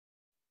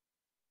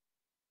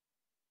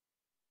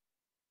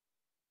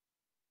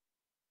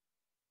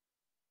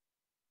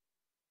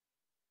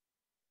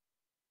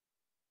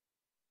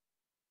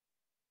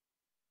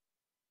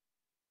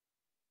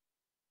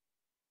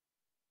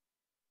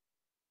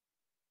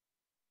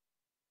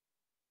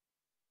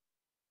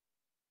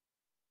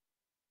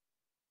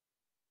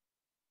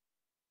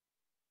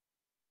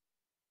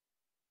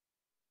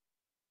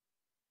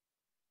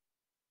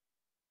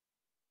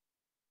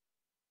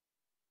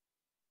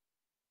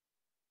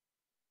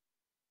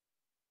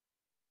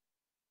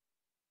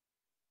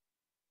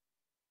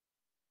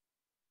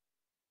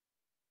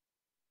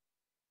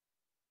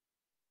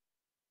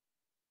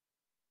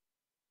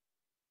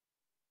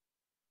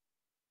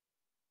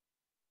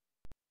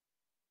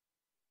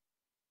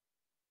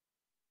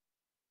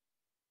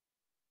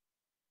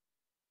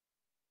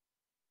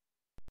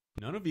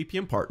None of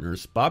VPM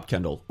Partners, Bob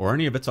Kendall, or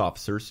any of its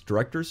officers,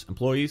 directors,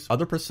 employees,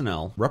 other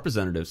personnel,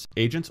 representatives,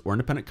 agents, or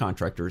independent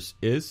contractors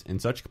is, in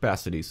such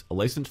capacities, a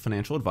licensed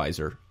financial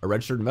advisor, a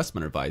registered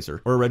investment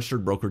advisor, or a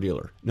registered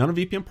broker-dealer. None of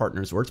VPM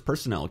Partners or its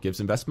personnel gives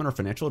investment or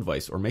financial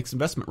advice or makes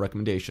investment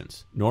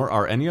recommendations, nor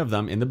are any of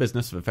them in the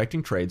business of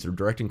effecting trades or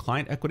directing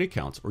client equity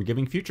accounts or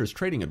giving futures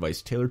trading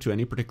advice tailored to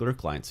any particular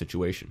client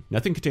situation.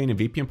 Nothing contained in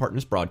VPM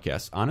Partners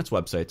broadcasts, on its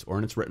websites, or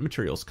in its written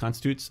materials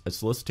constitutes a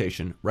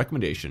solicitation,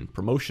 recommendation,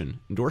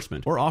 promotion, endorsement,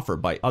 or offer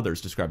by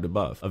others described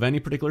above of any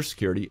particular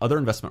security, other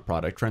investment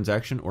product,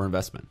 transaction, or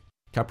investment.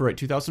 Copyright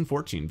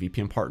 2014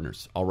 VPM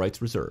Partners. All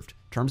rights reserved.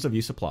 Terms of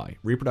use apply.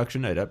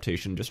 Reproduction,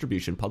 adaptation,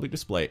 distribution, public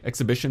display,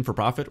 exhibition for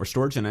profit, or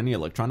storage in any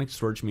electronic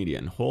storage media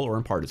in whole or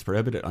in part is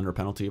prohibited under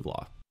penalty of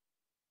law.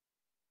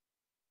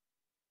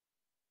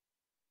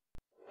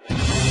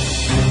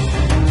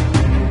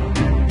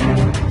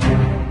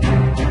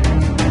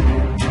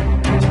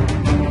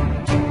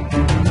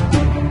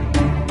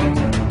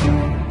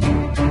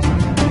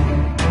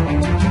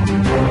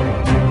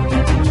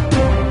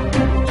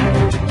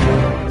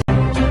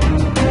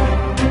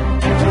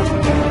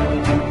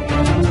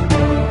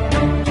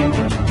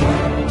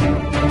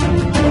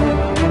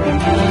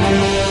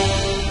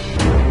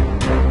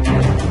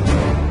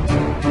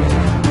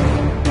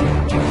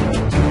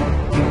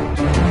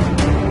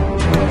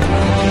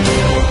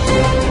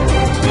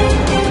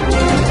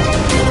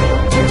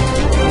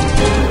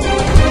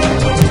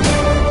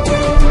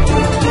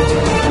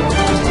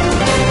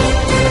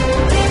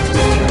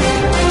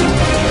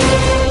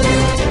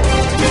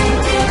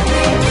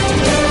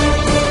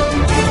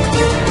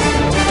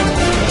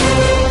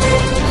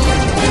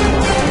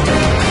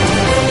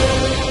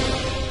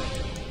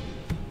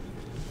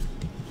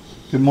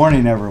 Good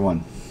morning,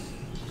 everyone.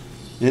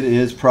 It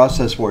is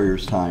Process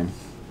Warriors time.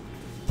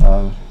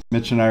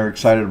 Mitch and I are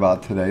excited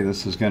about today.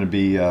 This is going to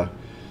be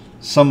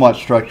somewhat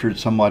structured,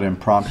 somewhat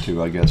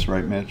impromptu, I guess,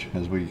 right, Mitch?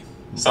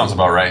 Sounds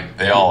about right.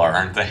 They all are,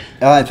 aren't they?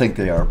 I think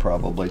they are,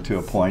 probably, to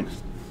a point.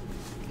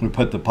 We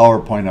put the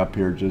PowerPoint up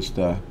here just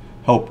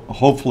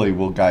hopefully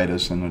will guide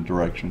us in a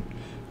direction.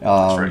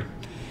 That's right.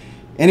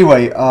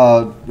 Anyway,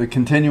 the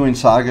continuing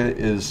saga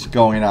is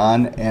going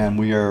on, and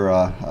we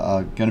are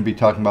going to be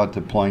talking about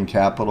deploying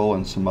capital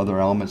and some other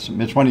elements.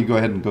 Mitch, why don't you go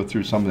ahead and go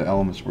through some of the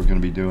elements we're going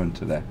to be doing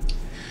today?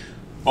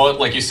 Well,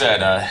 like you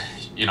said,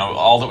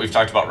 all that we've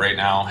talked about right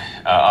now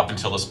up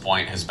until this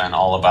point has been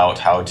all about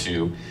how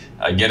to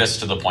get us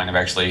to the point of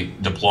actually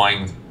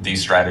deploying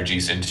these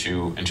strategies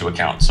into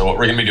account. So what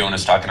we're going to be doing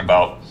is talking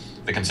about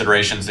the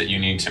considerations that you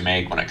need to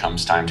make when it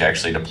comes time to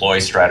actually deploy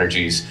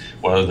strategies,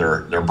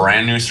 whether they're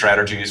brand new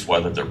strategies,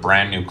 whether they're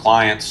brand new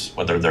clients,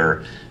 whether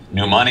they're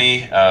new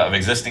money of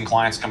existing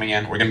clients coming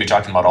in. We're going to be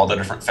talking about all the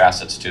different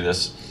facets to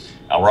this.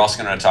 We're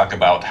also going to talk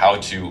about how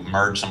to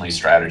merge some of these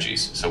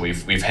strategies. So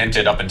we've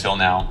hinted up until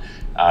now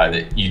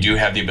that you do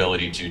have the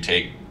ability to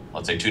take,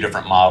 let's say, two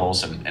different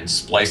models and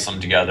splice them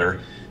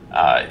together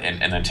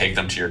and then take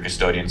them to your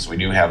custodian. So we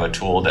do have a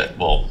tool that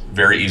will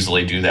very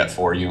easily do that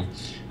for you.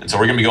 And so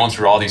we're going to be going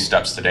through all these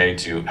steps today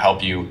to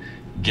help you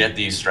get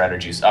these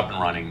strategies up and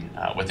running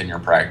within your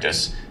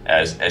practice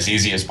as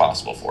easy as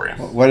possible for you.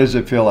 What does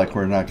it feel like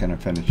we're not going to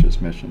finish this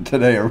mission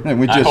today? Or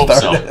we just I hope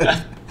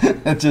started? So.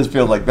 It just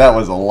feels like that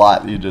was a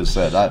lot you just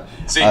said.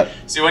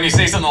 See, when you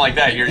say something like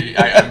that,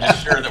 I'm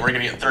just sure that we're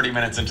going to get 30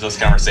 minutes into this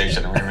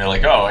conversation and we're going to be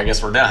like, oh, I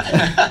guess we're done.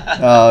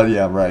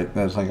 Yeah, right.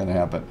 That's not going to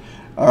happen.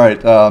 All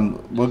right.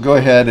 We'll go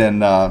ahead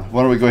and why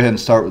don't we go ahead and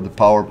start with the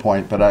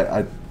PowerPoint?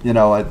 But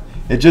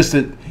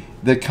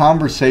the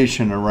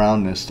conversation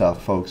around this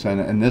stuff, folks,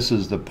 and this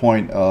is the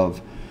point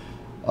of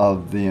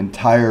the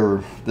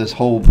entire, this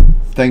whole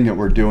thing that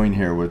we're doing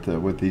here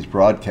with these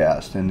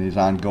broadcasts and these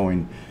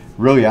ongoing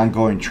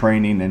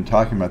training and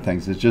talking about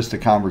things. It's just the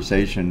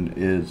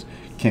conversation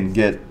can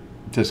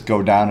just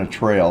go down a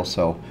trail.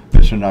 So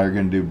Mitch and I are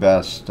going to do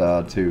best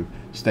to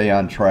stay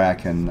on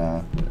track,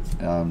 and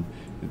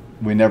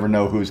we never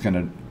know who's going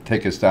to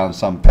take us down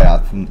some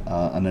path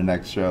on the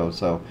next show.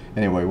 So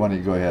anyway, why don't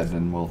you go ahead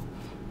and we'll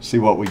see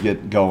what we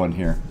get going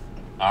here.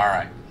 All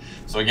right.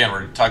 So again,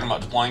 we're talking about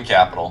deploying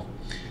capital.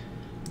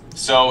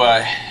 So,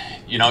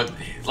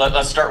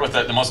 let's start with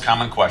the most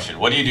common question.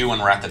 What do you do when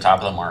we're at the top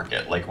of the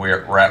market, like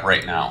we're at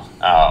right now?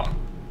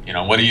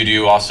 What do you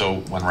do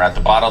also when we're at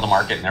the bottom of the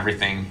market and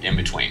everything in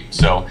between?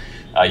 So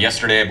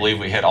yesterday, I believe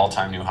we hit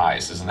all-time new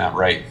highs. Isn't that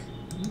right?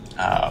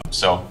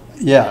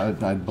 Yeah,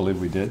 I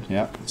believe we did.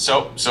 Yeah.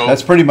 So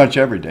that's pretty much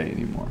every day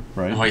anymore,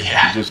 right? Oh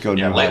yeah. You just go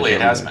new lately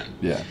it has been.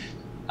 Yeah.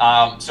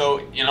 Let's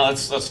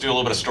do a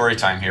little bit of story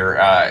time here.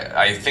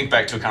 I think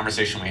back to a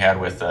conversation we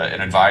had with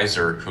an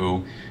advisor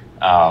who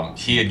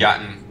he had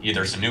gotten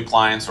either some new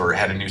clients or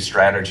had a new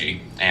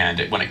strategy,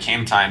 and when it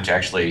came time to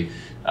actually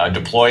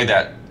deploy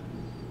that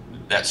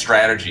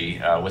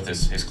strategy with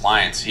his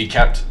clients, he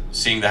kept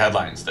seeing the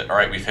headlines that, all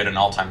right, we've hit an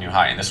all-time new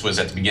high, and this was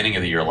at the beginning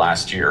of the year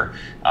last year,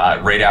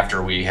 right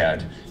after we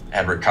had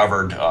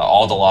recovered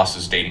all the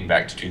losses dating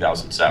back to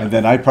 2007. And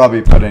then I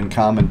probably put in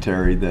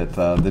commentary that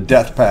the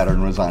death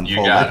pattern was unfolding.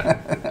 You got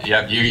it.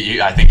 Yep.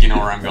 I think you know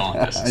where I'm going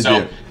with this. I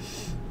do.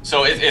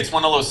 So it's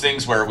one of those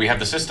things where we have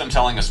the system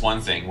telling us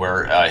one thing,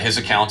 where his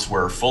accounts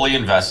were fully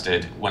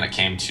invested when it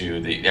came to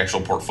the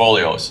actual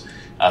portfolios.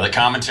 The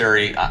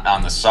commentary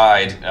on the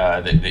side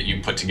that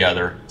you put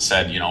together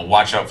said,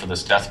 watch out for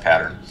this death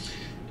pattern.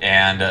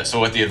 And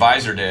so what the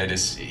advisor did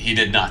is he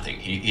did nothing.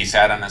 He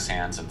sat on his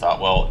hands and thought,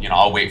 well,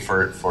 I'll wait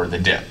for the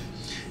dip.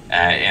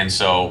 And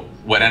so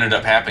what ended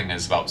up happening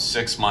is about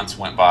 6 months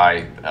went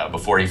by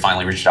before he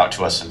finally reached out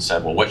to us and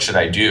said, well, what should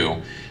I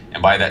do?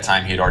 And by that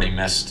time, he had already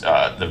missed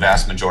the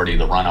vast majority of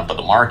the run-up of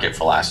the market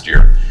for last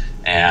year.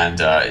 And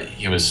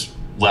he was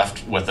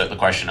left with the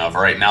question of,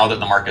 all right, now that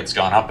the market's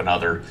gone up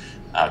another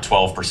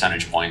 12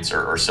 percentage points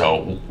or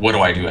so, what do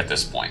I do at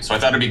this point? So I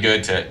thought it'd be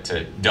good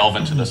to delve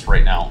into this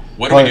right now.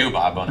 What do we do,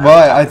 Bob?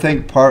 Well, I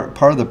think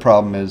part of the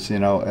problem is,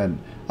 and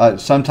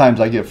sometimes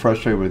I get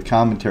frustrated with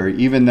commentary,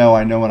 even though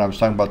I know when I was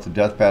talking about the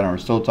death pattern, we're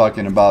still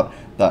talking about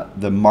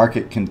the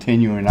market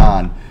continuing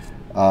on.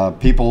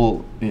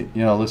 People,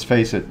 let's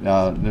face it,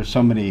 there's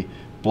so many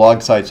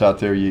blog sites out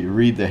there. You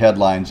read the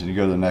headlines and you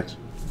go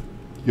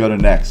to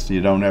next.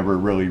 You don't ever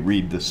really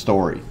read the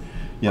story.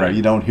 Right.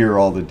 You don't hear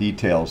all the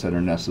details that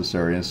are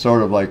necessary. It's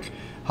sort of like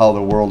how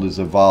the world has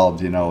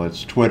evolved.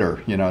 It's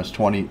Twitter. It's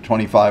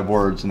 25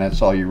 words, and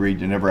that's all you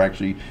read. You never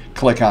actually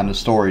click on the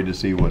story to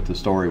see what the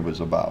story was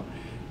about.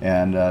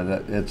 And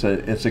it's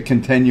a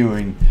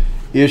continuing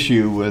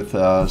issue with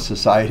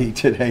society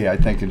today, I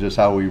think, and just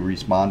how we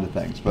respond to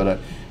things. But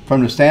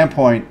from the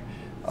standpoint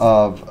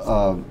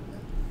of,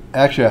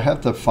 actually, I have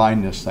to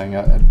find this thing.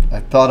 I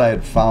thought I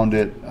had found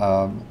it.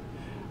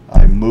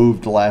 I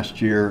moved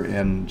last year,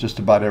 and just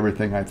about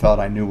everything I thought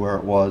I knew where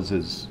it was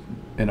is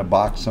in a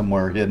box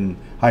somewhere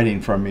hiding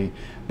from me.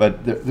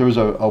 But there was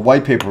a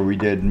white paper we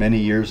did many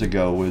years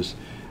ago was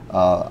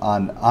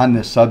on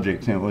this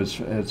subject, and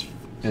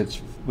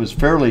it was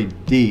fairly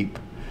deep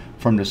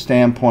from the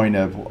standpoint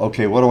of,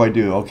 okay, what do I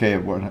do? Okay,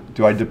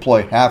 do I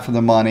deploy half of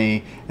the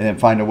money and then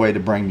find a way to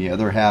bring the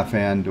other half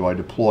in? Do I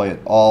deploy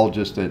it all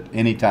just at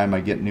any time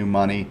I get new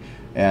money?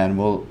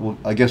 And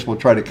I guess we'll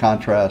try to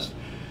contrast.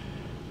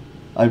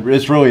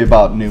 It's really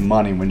about new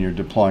money when you're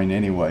deploying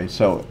anyway.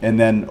 So,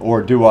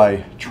 or do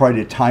I try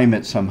to time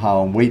it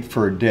somehow and wait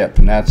for a dip?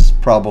 And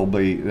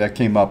that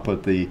came up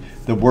with the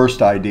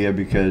worst idea,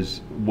 because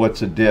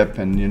what's a dip?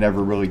 And you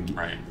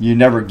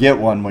never get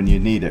one when you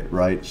need it,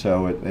 right?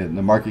 So the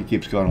market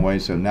keeps going away.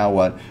 So now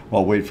what?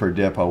 Well, wait for a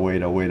dip. I'll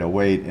wait,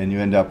 and you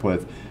end up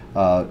with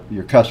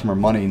your customer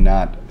money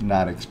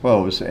not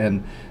exposed.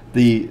 And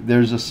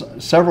there's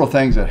several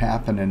things that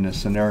happen in this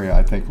scenario.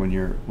 I think when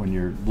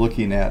you're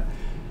looking at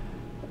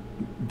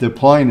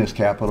deploying this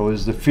capital,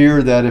 is the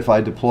fear that if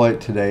I deploy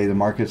it today, the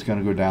market's going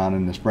to go down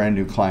and this brand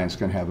new client's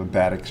going to have a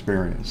bad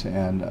experience.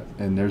 And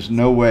there's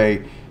no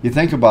way, you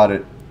think about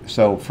it,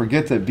 so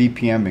forget that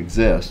BPM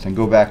exists and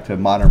go back to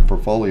modern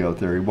portfolio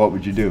theory. What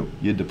would you do?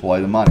 You'd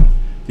deploy the money.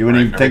 You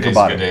wouldn't even think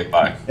about it.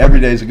 Every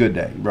day's a good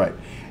day, right?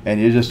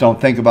 And you just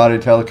don't think about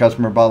it, tell the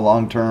customer about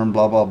long term,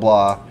 blah, blah,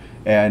 blah,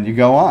 and you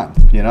go on.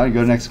 You go to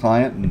the next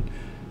client and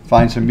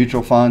find some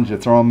mutual funds, you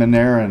throw them in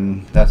there,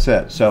 and that's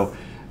it. So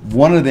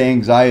one of the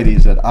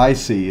anxieties that I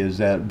see is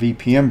that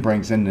VPM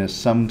brings in this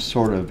some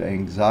sort of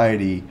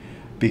anxiety,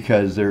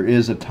 because there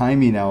is a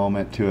timing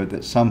element to it,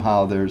 that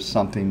somehow there's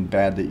something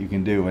bad that you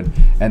can do.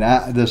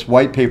 And this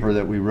white paper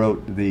that we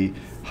wrote, the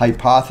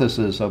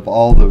hypothesis of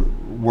all the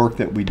work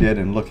that we did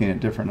in looking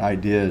at different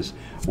ideas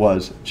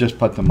was just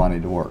put the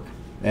money to work.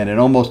 And it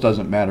almost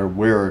doesn't matter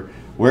where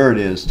it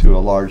is, to a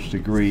large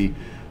degree,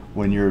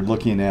 when you're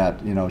looking at,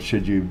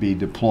 should you be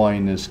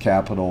deploying this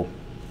capital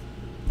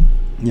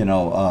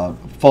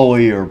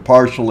fully or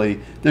partially.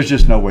 There's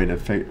just no way to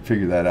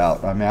figure that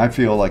out. I mean, I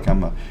feel like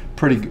I'm a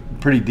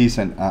pretty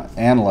decent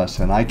analyst,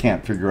 and I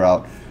can't figure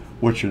out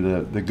which are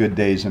the good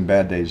days and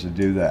bad days to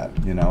do that.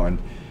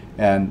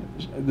 And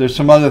there's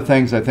some other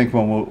things I think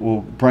when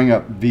we'll bring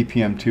up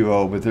VPM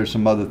 2.0, but there's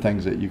some other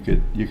things that you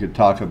could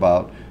talk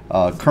about.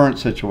 Current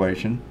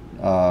situation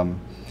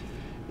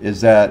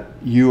is that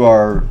you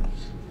are.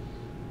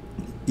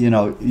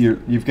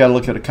 You've got to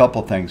look at a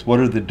couple things. What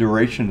are the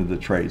duration of the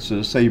trade? So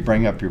let's say you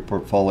bring up your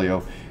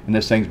portfolio and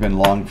this thing's been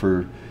long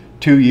for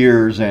 2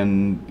 years,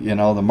 and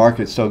the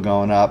market's still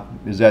going up.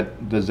 Does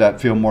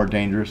that feel more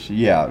dangerous?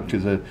 Yeah,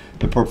 because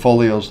the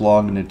portfolio's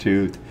long in the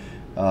tooth.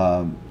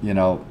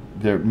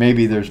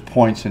 There's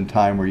points in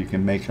time where you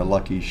can make a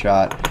lucky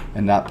shot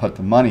and not put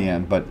the money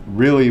in. But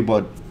really,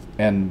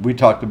 and we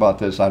talked about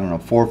this, 4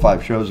 or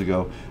 5 shows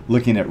ago,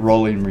 looking at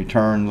rolling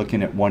return,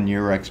 looking at 1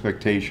 year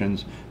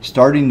expectations,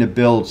 starting to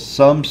build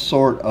some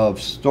sort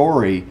of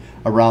story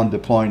around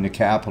deploying the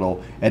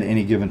capital at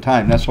any given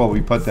time. That's why we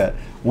put that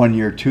 1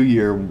 year, 2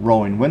 year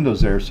rolling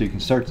windows there, so you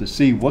can start to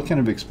see what kind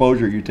of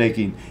exposure you're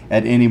taking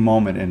at any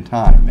moment in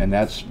time. And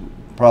that's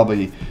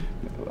probably,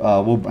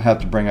 we'll have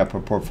to bring up a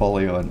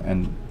portfolio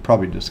and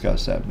probably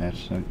discuss that,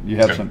 Mitch. So you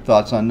have some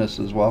thoughts on this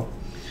as well?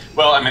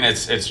 Well, I mean,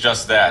 it's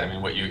just that. I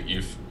mean, what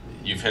you've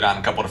hit on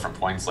a couple different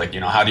points. Like,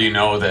 how do you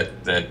know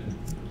that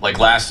like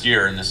last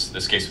year in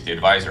this case with the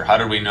advisor, how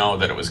did we know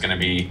that it was going to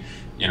be,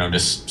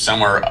 just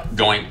somewhere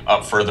going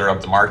up further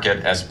up the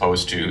market as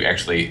opposed to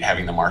actually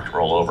having the market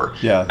roll over.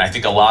 Yeah. And I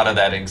think a lot of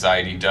that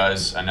anxiety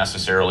does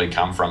unnecessarily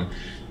come from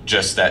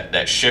just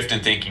that shift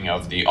in thinking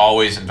of the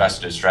always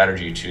invested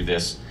strategy to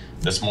this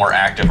more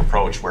active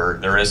approach where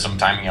there is some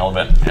timing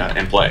element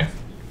in play.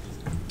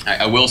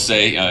 I will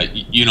say,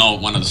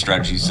 one of the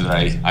strategies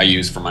that I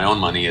use for my own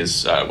money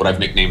is what I've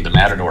nicknamed the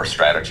Matador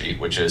strategy,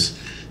 which is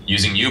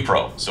using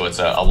UPRO. So it's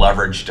a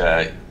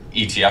leveraged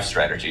ETF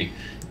strategy.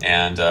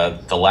 And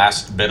the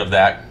last bit of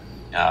that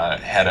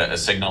had a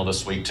signal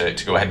this week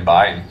to go ahead and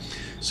buy. And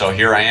so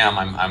here I am.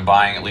 I'm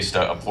buying at least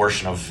a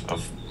portion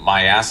of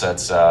my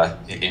assets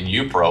in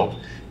UPRO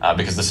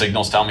because the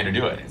signals tell me to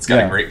do it. It's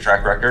got a great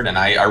track record. And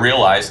I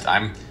realized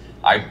I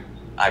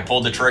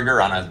pulled the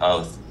trigger on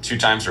a 2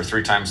 times or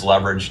 3 times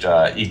leveraged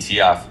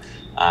ETF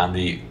on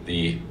the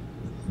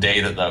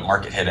day that the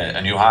market hit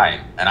a new high.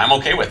 And I'm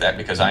okay with that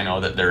because I know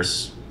that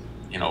there's,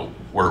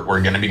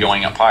 we're going to be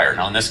going up higher.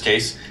 Now, in this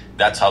case,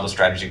 that's how the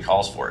strategy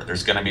calls for it.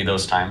 There's going to be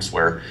those times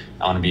where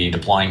I'm going to be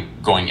deploying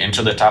going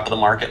into the top of the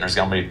market, and there's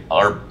going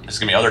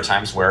to be other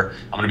times where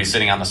I'm going to be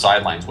sitting on the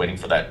sidelines waiting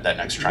for that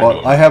next trend.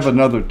 Well, I have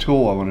another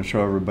tool I want to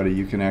show everybody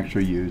you can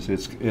actually use.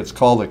 It's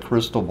called a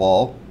crystal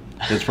ball.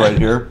 It's right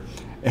here.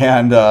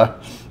 And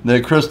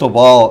the crystal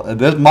ball,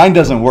 mine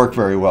doesn't work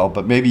very well,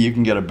 but maybe you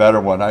can get a better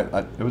one.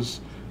 It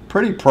was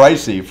pretty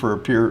pricey for a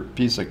pure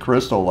piece of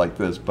crystal like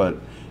this, but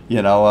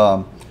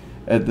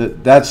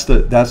that's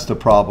the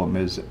problem,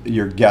 is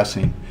you're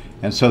guessing.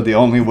 And so the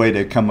only way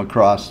to come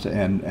across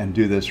and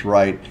do this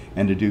right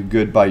and to do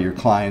good by your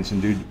clients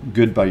and do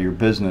good by your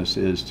business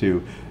is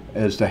to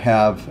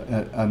have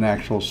an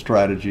actual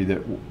strategy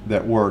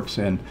that works.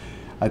 And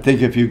I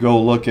think if you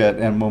go look at,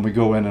 and when we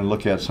go in and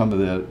look at some of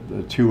the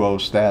 2.0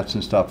 stats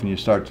and stuff, and you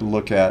start to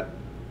look at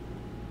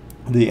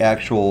the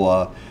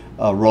actual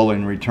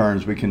rolling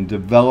returns, we can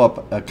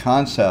develop a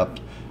concept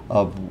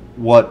of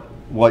what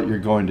you're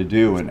going to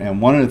do.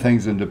 And one of the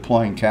things in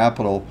deploying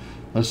capital,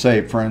 let's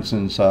say, for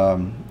instance,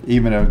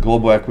 even a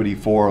Global Equity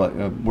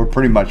 4, we're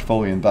pretty much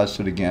fully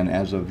invested again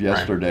as of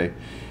yesterday. Right.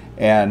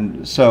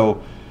 And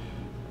so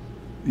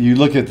you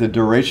look at the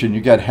duration, you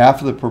got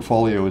half of the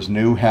portfolio is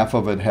new, half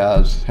of it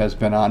has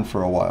been on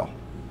for a while.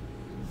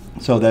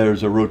 So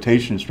there's a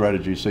rotation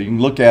strategy. So you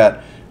can look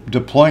at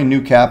deploying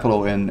new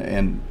capital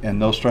in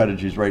those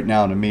strategies right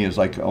now, to me, is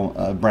like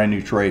a brand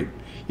new trade,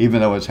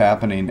 even though it's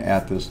happening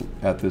at this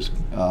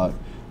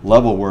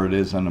level where it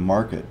is in the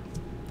market.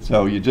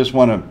 So you just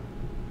want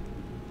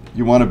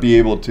to be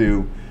able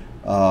to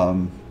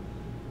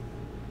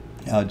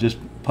just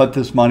put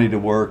this money to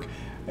work.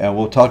 And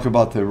we'll talk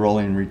about the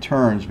rolling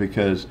returns,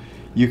 because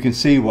you can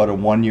see what a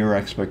 1-year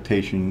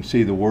expectation, you can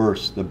see the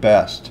worst, the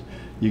best,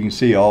 you can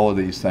see all of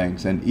these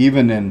things. And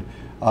even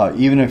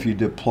if you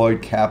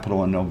deployed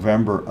capital in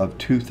November of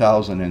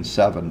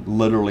 2007,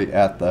 literally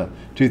at the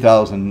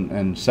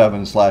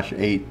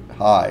 2007/8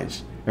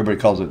 highs, everybody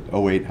calls it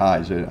 08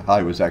 highs. The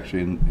high was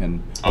actually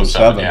in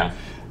 07. Yeah.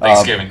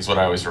 Thanksgiving is what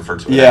I always refer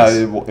to it as.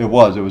 It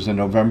was a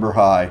November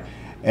high.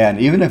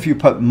 And even if you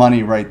put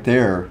money right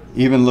there,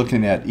 even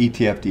looking at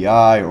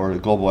ETFDI or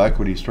the global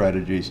equity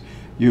strategies,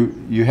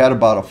 you had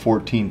about a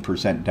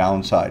 14%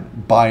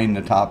 downside buying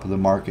the top of the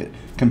market,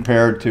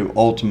 compared to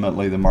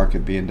ultimately the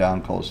market being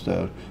down close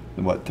to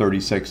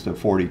 36 to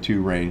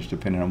 42 range,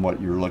 depending on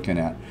what you're looking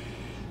at.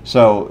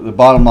 So the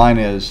bottom line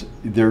is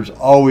there's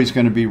always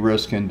going to be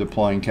risk in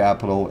deploying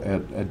capital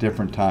at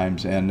different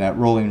times, and that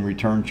rolling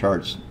return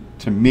charts,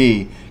 to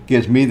me,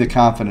 gives me the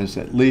confidence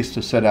at least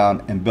to sit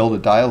down and build a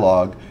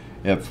dialogue.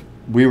 If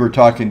we were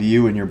talking to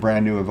you and your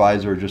brand new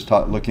advisor, just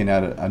looking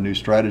at a new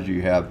strategy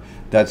you have,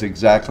 that's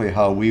exactly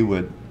how we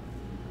would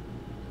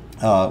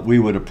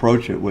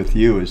approach it with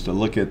you, is to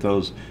look at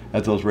those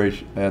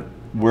rates, at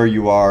where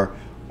you are,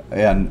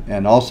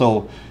 and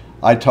also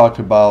I talked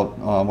about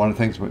one of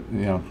the things.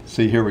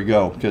 See, here we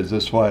go, because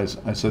this was,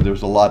 I said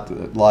there's a lot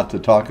to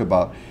talk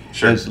about.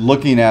 Sure. Is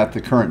looking at the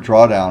current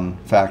drawdown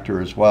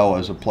factor as well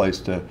as a place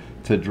to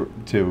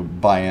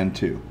buy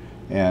into.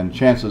 And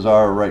chances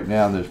are right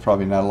now there's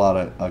probably not a lot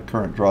of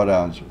current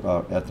drawdowns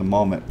at the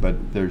moment,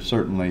 but there's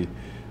certainly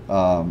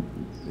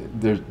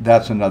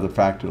that's another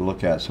factor to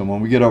look at. So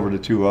when we get over to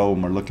 2.0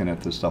 and we're looking at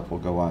this stuff, we'll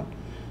go on.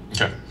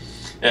 Okay.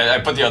 Yeah, I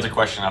put the other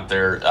question up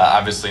there.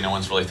 Obviously, no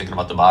one's really thinking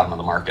about the bottom of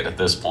the market at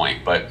this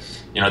point, but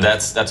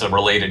that's a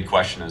related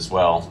question as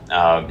well,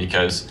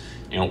 because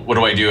what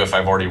do I do if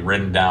I've already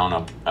written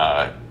down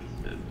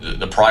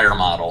the prior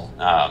model?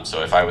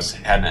 So if I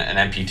had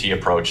an NPT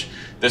approach,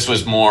 this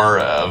was more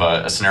of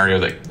a scenario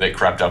that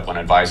crept up when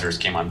advisors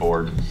came on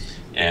board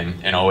in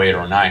 08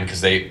 or 09, because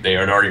they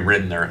had already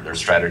written their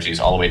strategies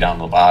all the way down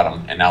to the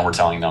bottom, and now we're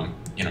telling them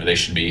they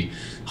should be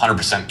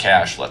 100%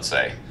 cash, let's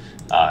say.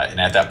 And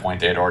at that point,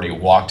 they had already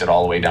walked it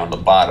all the way down to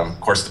the bottom. Of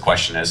course, the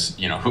question is,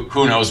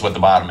 who knows what the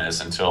bottom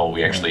is until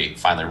we actually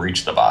finally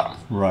reach the bottom,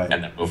 right,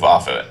 and then move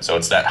off of it. So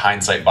it's that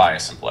hindsight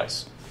bias in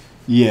place.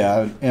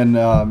 Yeah, and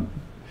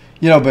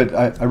but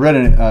I read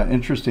an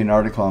interesting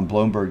article on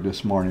Bloomberg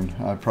this morning.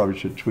 I probably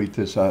should tweet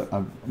this.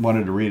 I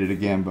wanted to read it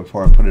again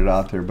before I put it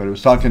out there, but it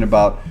was talking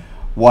about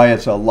why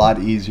it's a lot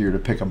easier to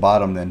pick a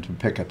bottom than to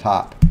pick a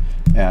top.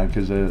 And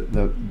because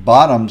the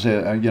bottoms,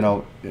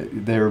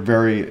 they're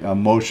very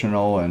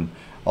emotional and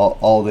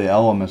all the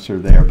elements are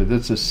there, but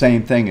it's the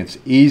same thing. It's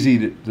easy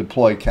to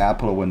deploy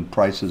capital when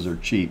prices are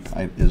cheap,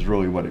 is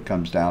really what it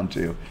comes down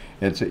to.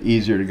 It's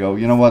easier to go,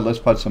 you know what, let's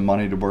put some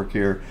money to work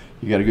here.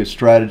 You got a good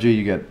strategy.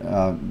 You get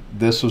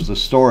this was the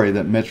story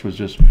that Mitch was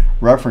just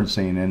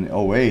referencing in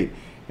 '08,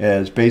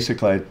 is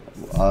basically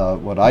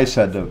what I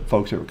said to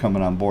folks that were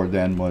coming on board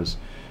then was,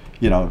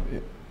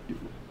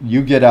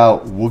 you get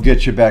out, we'll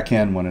get you back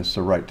in when it's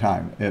the right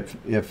time.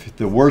 If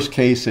the worst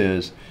case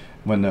is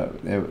when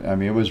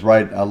it was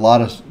right. A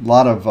lot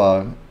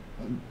of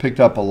picked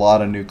up a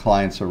lot of new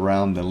clients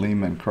around the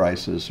Lehman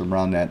crisis,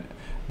 around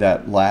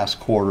that last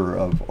quarter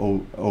of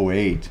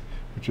 '08,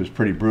 which was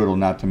pretty brutal.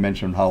 Not to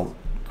mention how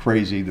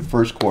crazy the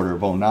first quarter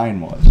of '09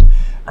 was.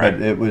 Right.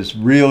 But it was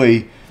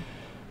really,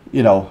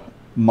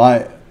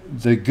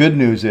 the good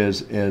news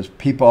is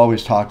people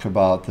always talk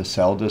about the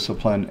sell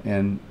discipline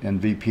in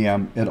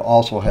VPM. It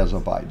also has a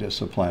buy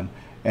discipline,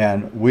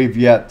 and we've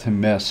yet to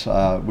miss.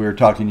 We were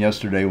talking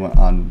yesterday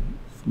on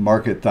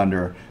Market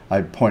Thunder.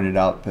 I pointed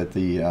out that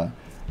the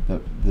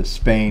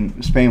Spain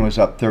was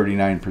up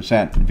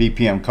 39%.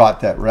 VPM caught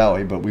that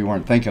rally, but we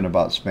weren't thinking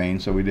about Spain,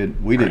 so we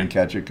didn't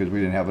catch it because we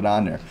didn't have it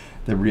on there.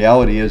 The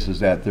reality is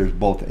that there's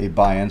both a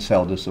buy and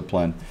sell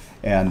discipline,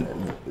 and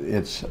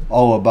it's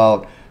all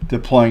about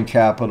deploying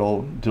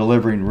capital,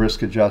 delivering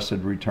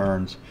risk-adjusted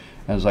returns.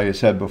 As like I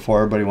said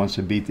before, everybody wants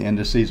to beat the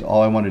indices.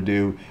 All I want to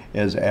do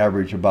is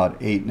average about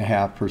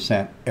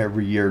 8.5%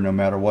 every year, no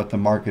matter what the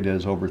market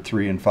is, over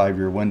 3 and 5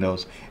 year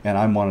windows. And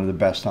I'm one of the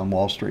best on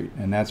Wall Street.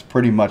 And that's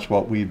pretty much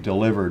what we've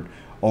delivered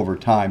over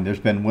time. There's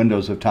been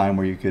windows of time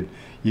where you could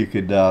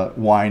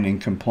whine and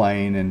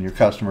complain, and your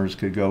customers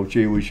could go,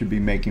 gee, we should be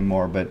making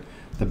more. But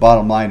the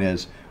bottom line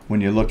is, when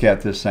you look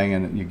at this thing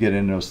and you get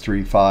in those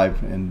 3,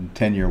 5, and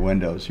 10 year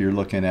windows, you're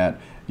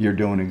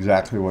doing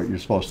exactly what you're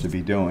supposed to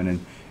be doing.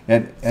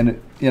 And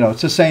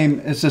it's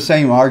the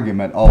same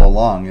argument all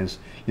along, is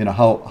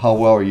how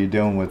well are you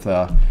doing with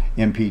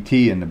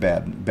MPT in the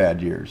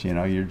bad years?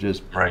 You're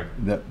just right.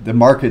 The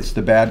market's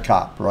the bad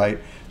cop, right?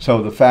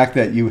 So the fact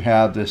that you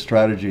have this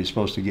strategy is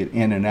supposed to get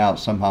in and out,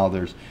 somehow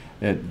there's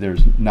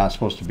not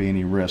supposed to be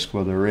any risk.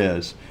 Well, there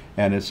is,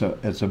 and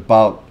it's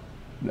about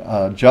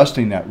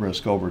adjusting that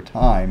risk over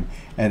time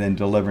and then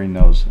delivering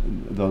those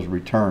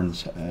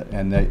returns,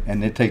 and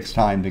it takes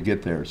time to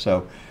get there.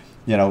 So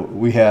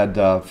we had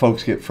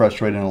folks get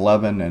frustrated in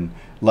 11 and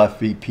left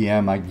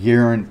VPM. I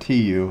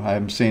guarantee you, I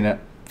haven't seen it.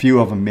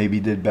 Few of them maybe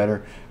did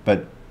better,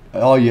 but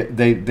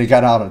they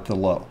got out at the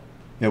low.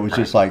 It was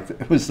just like,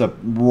 it was the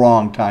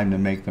wrong time to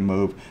make the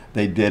move.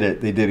 They did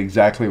it. They did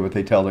exactly what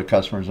they tell their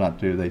customers not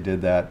to do. They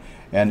did that.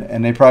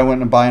 And they probably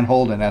went and buy and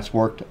hold, and that's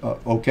worked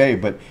okay.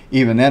 But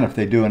even then, if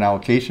they do an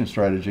allocation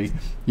strategy,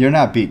 you're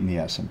not beating the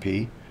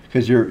S&P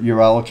because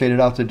you're allocated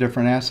out to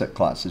different asset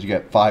classes. You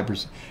got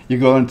 5%. You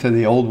go into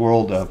the old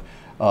world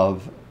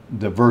of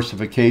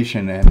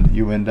diversification, and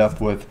you end up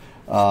with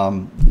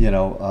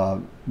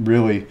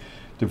really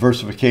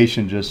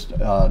diversification just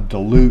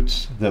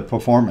dilutes the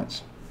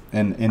performance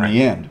in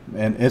the end.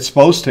 And it's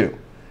supposed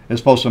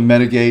to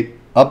mitigate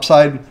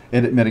upside.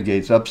 It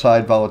mitigates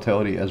upside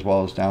volatility as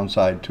well as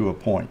downside to a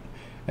point.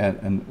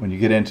 And when you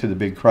get into the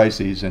big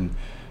crises, and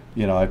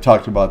I've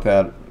talked about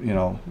that,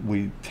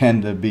 we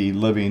tend to be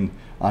living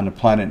on the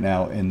planet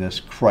now in this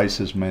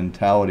crisis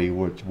mentality,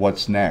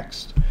 what's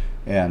next.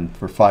 And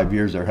for 5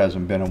 years there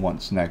hasn't been a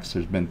what's next.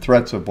 There's been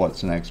threats of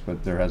what's next,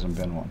 but there hasn't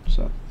been one.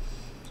 So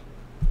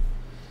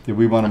do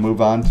we want to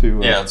move on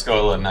to yeah, let's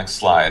go to the next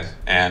slide.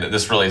 And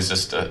this really is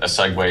just a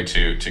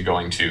segue to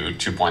going to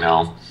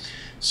 2.0.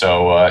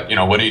 So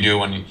what do you do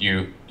when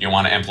you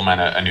want to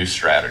implement a new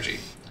strategy?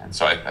 And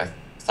so I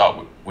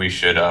thought we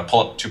should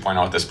pull up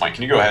 2.0 at this point.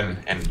 Can you go ahead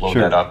and load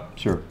that up?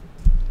 Sure.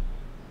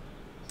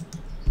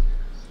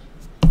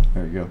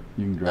 There you go.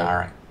 You can grab it. All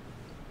right.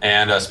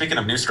 And speaking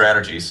of new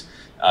strategies,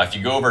 if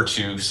you go over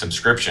to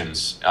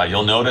subscriptions,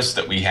 you'll notice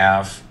that we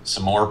have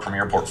some more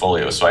Premier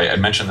portfolios. So I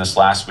mentioned this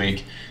last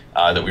week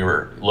that we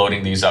were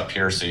loading these up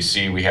here. So you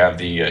see we have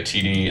the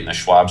TD and the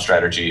Schwab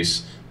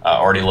strategies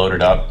already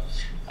loaded up.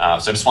 So I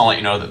just want to let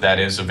you know that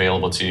is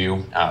available to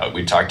you.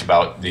 We talked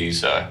about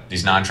these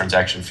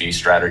non-transaction fee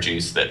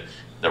strategies that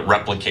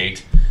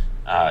replicate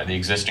the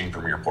existing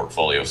Premier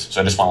portfolios.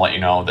 So I just want to let you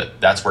know that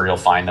that's where you'll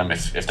find them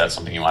if that's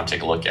something you want to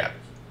take a look at.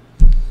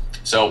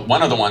 So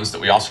one of the ones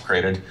that we also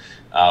created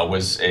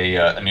was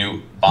a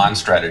new bond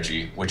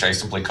strategy, which I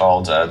simply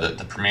called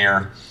the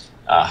Premier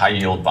High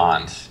Yield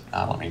Bond.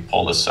 Let me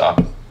pull this up.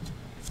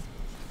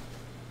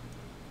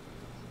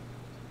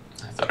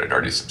 I thought I'd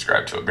already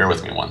subscribed to it. Bear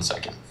with me 1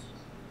 second.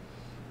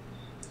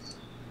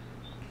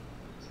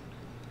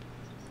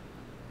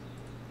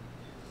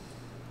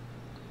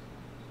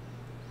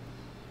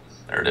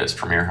 There it is,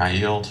 Premier High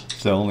Yield.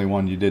 It's the only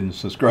one you didn't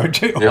subscribe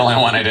to. The only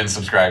one I didn't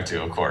subscribe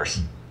to, of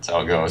course. That's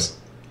how it goes.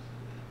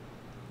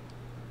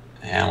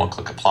 And we'll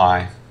click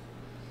apply.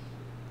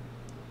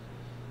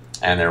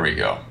 And there we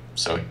go.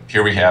 So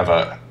here we have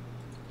a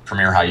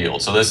Premier High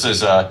Yield. So this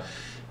is a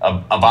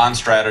bond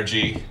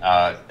strategy.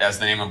 As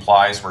the name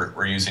implies,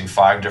 we're using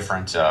 5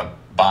 different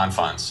bond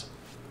funds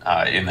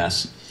in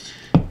this.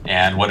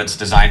 And what it's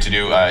designed to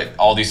do,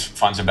 all these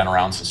funds have been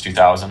around since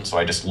 2000, so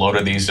I just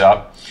loaded these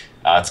up.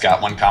 It's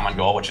got one common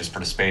goal, which is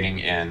participating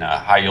in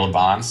high yield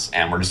bonds,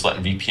 and we're just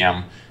letting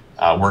VPM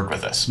work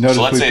with this. Notice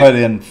so we put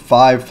in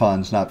 5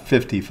 funds, not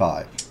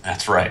 55.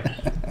 That's right.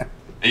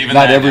 Even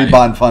not then, every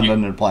bond fund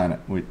on the planet.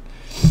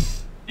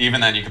 Even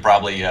then, you could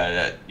probably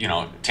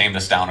tame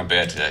this down a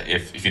bit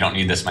if you don't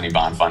need this many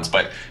bond funds.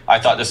 But I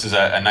thought this is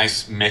a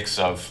nice mix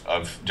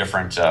of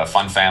different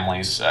fund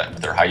families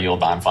with their high yield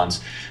bond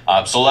funds.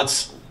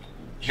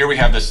 Here we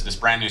have this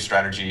brand new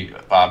strategy,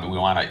 Bob. We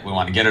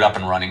want to get it up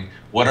and running.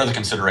 What are the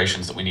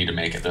considerations that we need to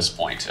make at this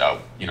point?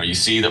 You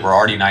see that we're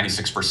already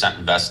 96%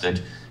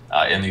 invested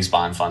in these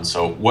bond funds.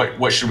 So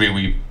what should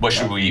we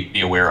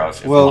be aware of?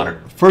 If we want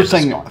to first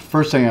thing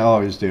I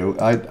always do,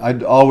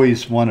 I'd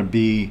always want to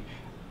be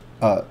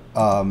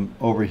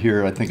over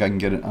here. I think I can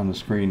get it on the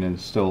screen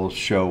and still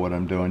show what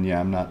I'm doing.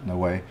 Yeah, I'm not in the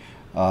way.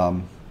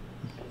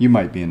 You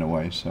might be in the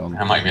way. So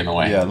I might be in the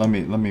way. Yeah, let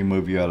me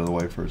move you out of the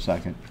way for a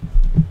second.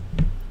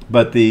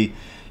 But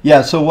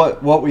so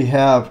what we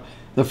have,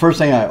 the first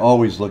thing I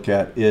always look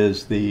at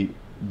is the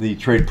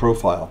trade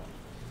profile.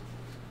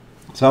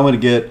 So I'm going to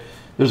get,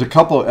 there's a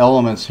couple of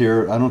elements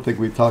here. I don't think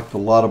we've talked a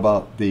lot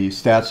about the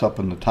stats up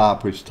on the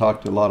top. We've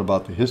talked a lot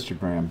about the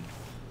histogram,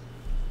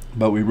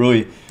 but we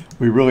really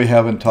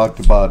haven't talked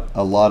about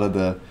a lot of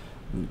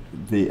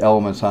the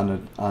elements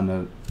on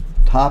the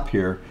top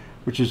here,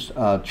 which is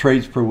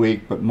trades per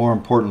week, but more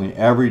importantly,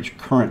 average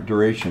current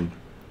duration.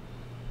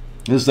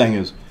 This thing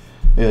is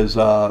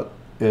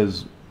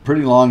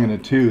pretty long in the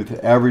tooth.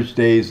 Average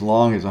days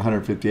long is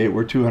 158.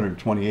 We're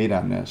 228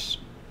 on this.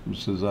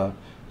 This is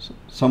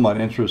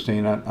somewhat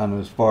interesting on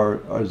as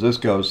far as this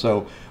goes.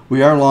 So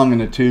we are long in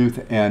the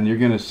tooth, and you're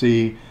going to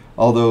see,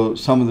 although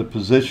some of the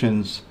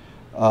positions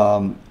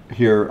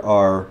here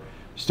are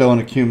still in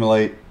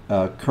accumulate,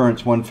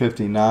 current's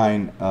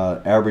 159,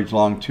 average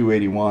long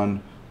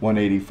 281,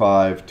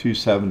 185,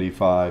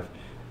 275,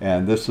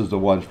 and this is the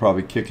one's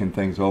probably kicking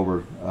things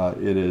over.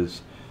 It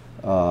is.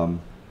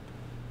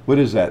 What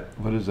is that?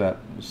 What is that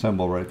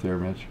symbol right there,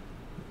 Mitch?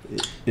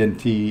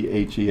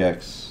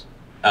 NTHEX.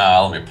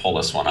 Let me pull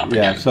this one up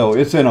again. Yeah, so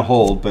it's in a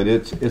hold, but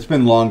it's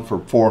been long for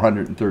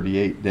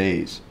 438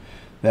 days.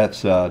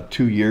 That's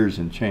 2 years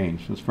and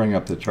change. Let's bring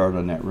up the chart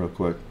on that real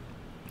quick.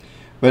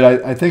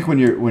 But I think when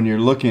you're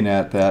looking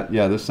at that,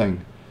 yeah, this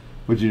thing.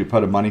 Would you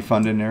put a money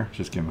fund in there?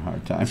 Just give them a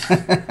hard time.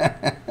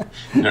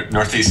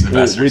 Northeast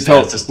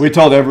investors. We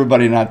told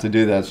everybody not to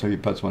do that, so he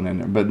puts one in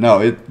there. But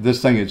no,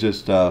 this thing is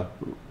just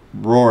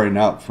roaring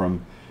up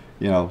from,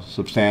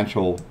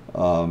 substantial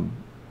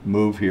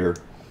move here.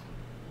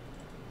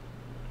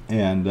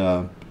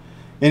 And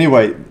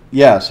anyway,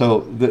 yeah.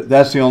 So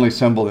that's the only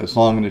symbol that's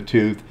long in the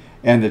tooth,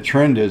 and the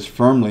trend is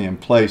firmly in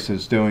place.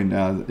 It's doing.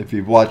 If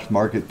you've watched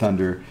Market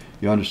Thunder,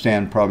 you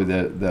understand probably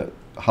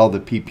how the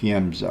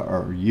PPMs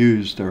are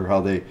used, or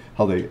how they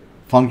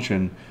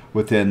function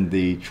within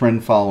the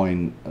trend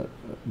following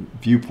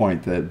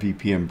viewpoint that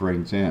VPM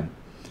brings in.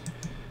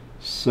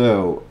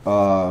 So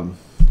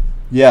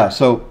yeah,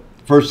 so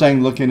first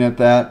thing, looking at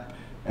that,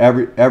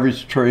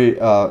 average trade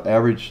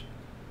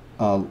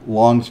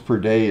longs per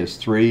day is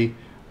 3.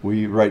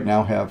 We right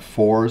now have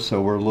 4,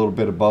 so we're a little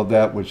bit above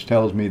that, which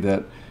tells me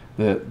that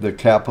the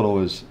capital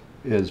is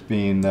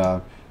being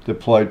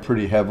deployed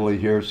pretty heavily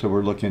here. So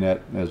we're looking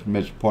at, as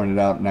Mitch pointed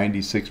out,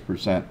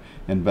 96%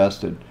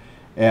 invested.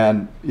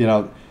 And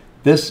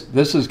this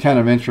is kind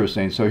of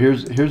interesting. So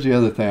here's the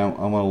other thing I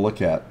want to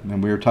look at.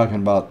 And we were talking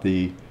about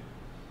the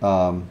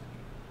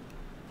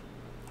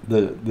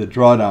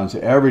drawdowns.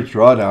 The average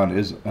drawdown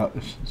is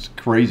it's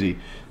crazy,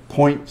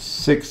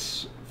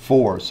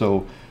 0.64.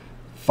 So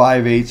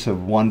 5/8 of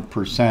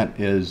 1%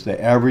 is the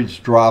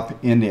average drop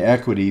in the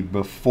equity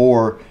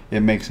before it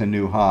makes a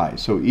new high.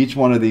 So each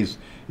one of these,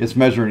 it's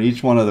measuring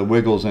each one of the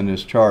wiggles in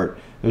this chart.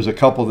 There's a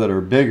couple that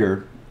are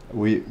bigger.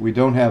 We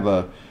don't have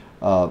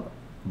the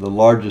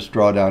largest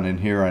drawdown in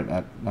here.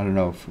 I don't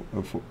know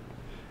if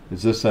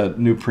is this a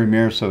new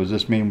Premier? So does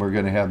this mean we're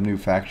going to have new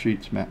fact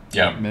sheets, Matt?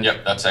 Yeah,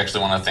 yep. That's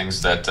actually one of the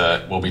things that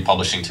we'll be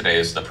publishing today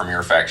is the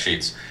Premier fact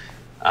sheets.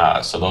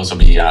 So those will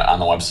be on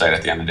the website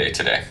at the end of the day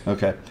today.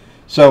 Okay.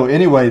 So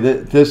anyway,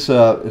 this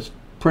is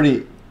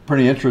pretty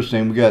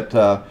interesting. We got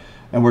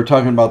and we're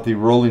talking about the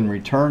rolling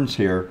returns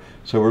here.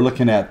 So we're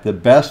looking at the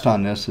best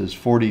on this is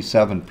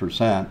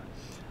 47%.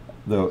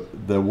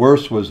 The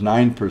worst was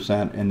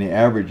 9%, and the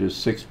average is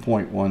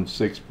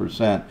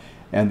 6.16%.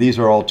 And these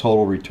are all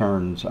total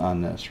returns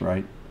on this,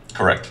 right?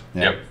 Correct.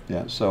 Yeah. Yep.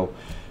 Yeah. So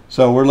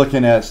we're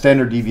looking at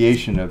standard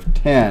deviation of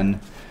 10.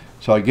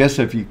 So I guess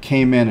if you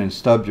came in and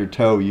stubbed your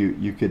toe,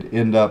 you could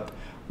end up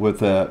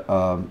with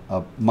a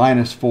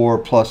 -4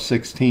 plus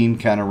 16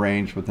 kind of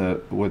range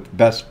with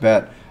best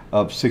bet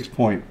of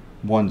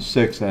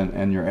 6.16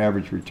 and your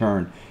average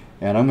return.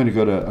 And I'm going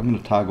to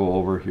toggle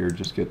over here,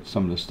 just get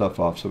some of the stuff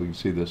off so we can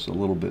see this a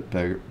little bit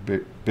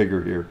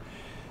bigger here.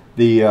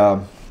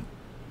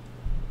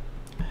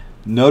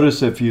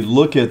 notice if you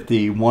look at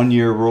the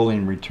 1-year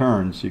rolling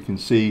returns, you can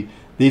see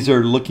these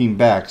are looking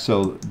back.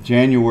 So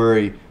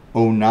January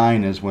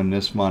 '09 is when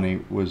this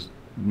money was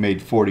made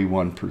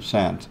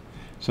 41%.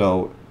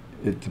 So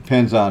it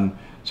depends on,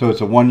 so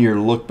it's a 1-year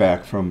look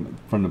back from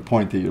the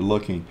point that you're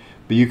looking.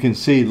 But you can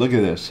see, look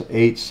at this,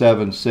 8,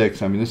 7,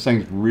 6. I mean, this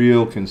thing's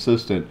real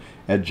consistent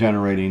at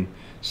generating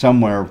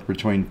somewhere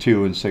between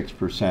 2 and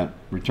 6%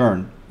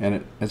 return,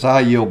 and it's a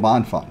high yield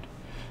bond fund.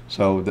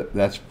 So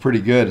that's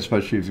pretty good,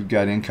 especially if you've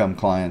got income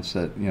clients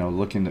that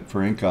looking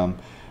for income.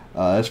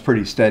 That's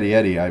pretty steady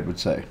Eddie, I would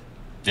say.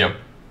 Yep.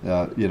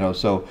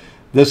 So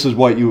this is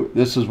what you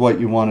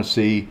want to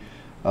see.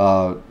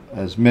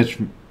 As Mitch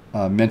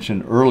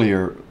mentioned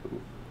earlier,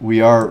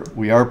 we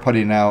are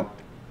putting out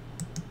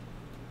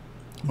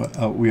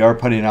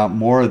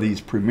more of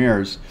these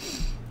premieres.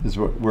 Is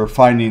we're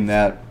finding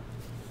that.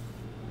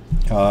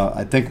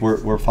 I think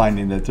we're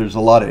finding that there's a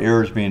lot of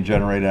errors being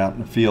generated out in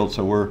the field,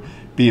 so we're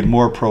being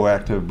more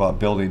proactive about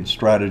building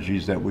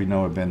strategies that we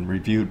know have been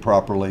reviewed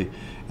properly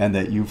and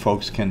that you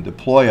folks can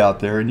deploy out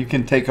there, and you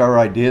can take our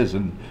ideas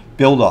and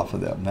build off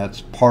of them.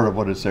 That's part of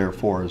what it's there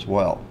for as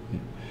well.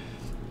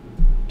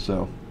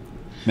 So,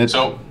 Mitch,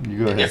 you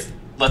go ahead. If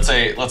let's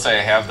say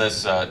I have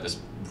this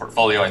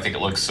portfolio, I think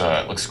it looks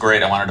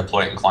great. I want to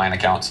deploy it in client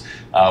accounts.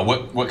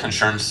 What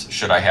concerns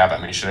should I have?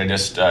 I mean, should I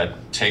just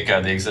take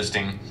the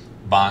existing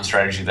bond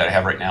strategy that I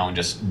have right now and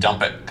just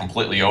dump it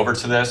completely over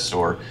to this,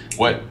 or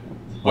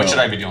what should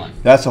I be doing?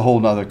 That's a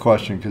whole nother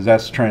question, because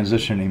that's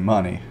transitioning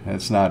money.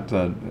 It's not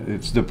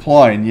it's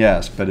deploying,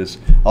 yes, but it's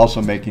also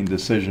making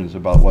decisions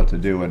about what to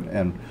do.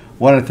 And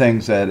one of the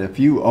things that if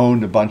you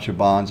owned a bunch of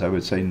bonds, I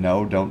would say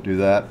no, don't do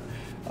that.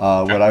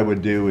 Okay. What I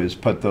would do is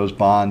put those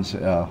bonds,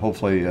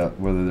 hopefully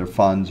whether they're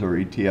funds or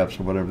ETFs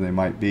or whatever they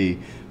might be,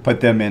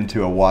 put them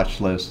into a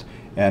watch list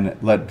and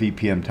let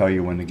VPM tell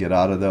you when to get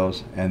out of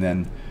those. And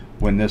then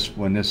when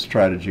this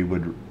strategy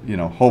would,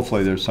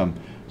 hopefully there's some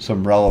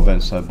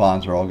relevance,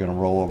 bonds are all going to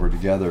roll over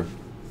together,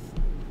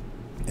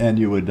 and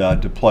you would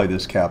deploy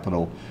this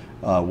capital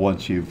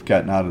once you've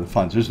gotten out of the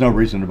funds. There's no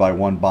reason to buy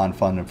one bond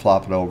fund and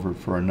flop it over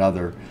for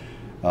another.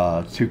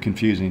 Too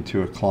confusing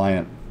to a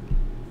client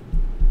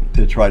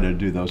to try to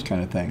do those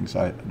kind of things.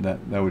 That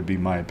would be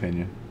my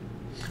opinion.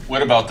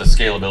 What about the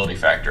scalability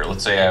factor?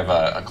 Let's say I have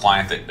a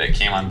client that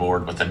came on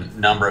board with a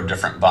number of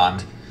different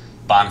bond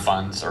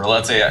funds, or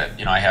let's say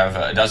I have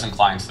a dozen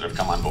clients that have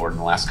come on board in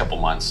the last couple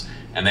months,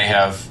 and they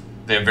have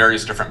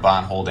various different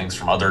bond holdings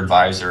from other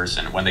advisors.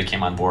 And when they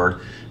came on board,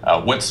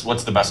 what's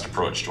the best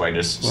approach? Do I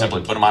just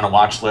simply put them on a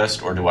watch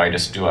list, or do I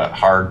just do a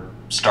hard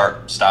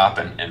stop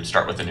and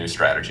start with a new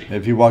strategy?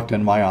 If you walked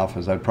in my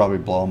office, I'd probably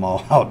blow them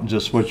all out and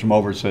just switch them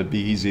over so it'd be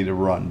easy to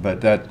run.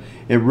 But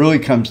it really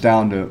comes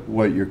down to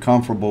what you're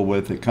comfortable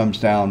with. It comes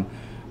down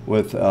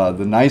with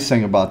the nice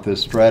thing about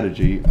this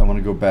strategy, I want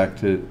to go back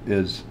to,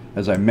 is,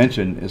 as I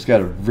mentioned, it's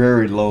got a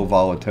very low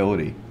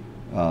volatility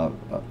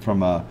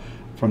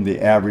from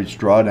the average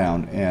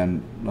drawdown.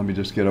 And let me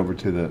just get over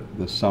to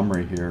the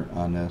summary here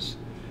on this.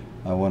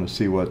 I want to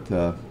see what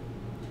the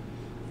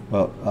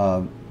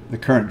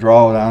current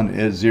drawdown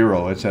is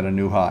 0. It's at a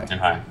new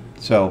high.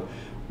 So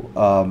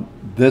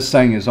this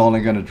thing is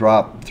only going to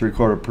drop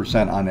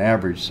 0.75% on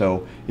average.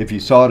 So if you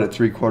saw it at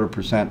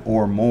 0.75%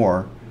 or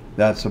more,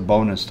 that's a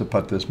bonus to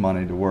put this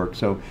money to work.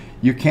 So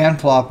you can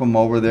flop them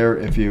over there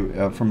if you,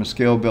 from a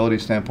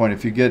scalability standpoint.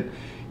 If you get,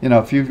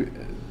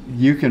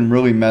 you can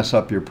really mess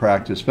up your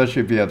practice,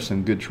 especially if you have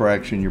some good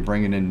traction. You're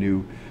bringing in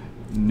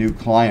new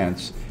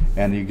clients,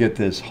 and you get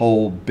this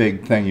whole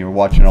big thing. You're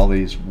watching all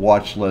these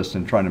watch lists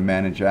and trying to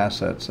manage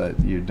assets that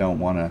you don't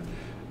want to.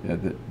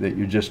 That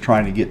you're just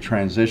trying to get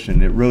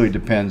transition. It really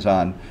depends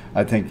on,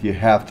 I think you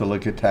have to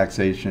look at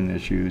taxation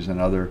issues and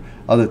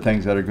other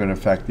things that are going to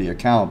affect the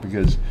account,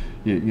 because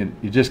you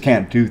just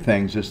can't do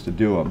things just to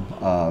do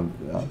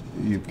them.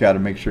 You've got to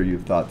make sure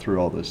you've thought through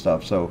all this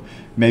stuff. So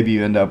maybe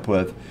you end up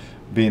with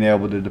being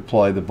able to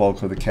deploy the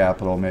bulk of the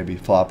capital, maybe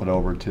flop it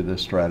over to this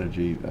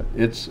strategy.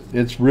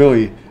 It's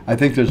really, I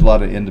think there's a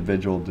lot of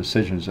individual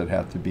decisions that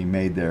have to be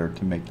made there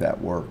to make that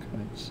work.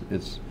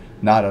 It's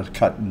not a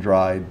cut and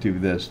dry, do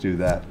this, do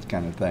that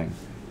kind of thing.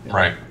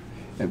 Right.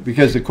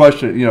 Because the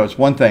question, it's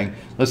one thing,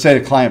 let's say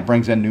the client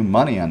brings in new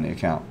money on the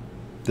account,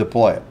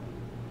 deploy it,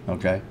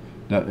 okay?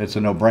 No, it's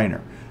a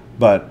no-brainer.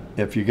 But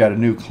if you got a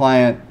new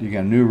client, you got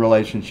a new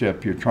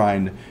relationship, you're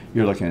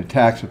looking at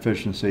tax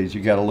efficiencies,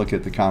 you got to look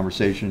at the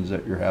conversations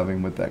that you're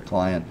having with that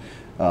client,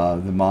 the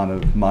amount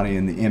of money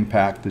and the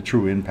impact, the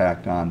true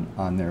impact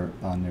on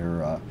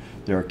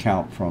their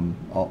account from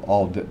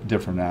all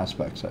different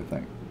aspects, I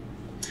think.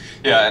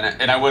 Yeah,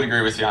 and I would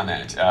agree with you on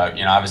that.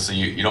 Obviously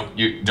you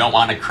don't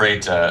want to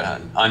create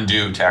an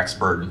undue tax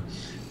burden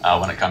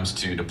when it comes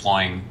to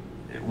deploying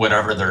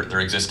whatever their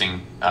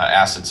existing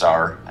assets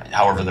are,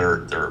 however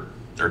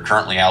they're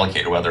currently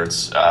allocated, whether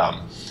it's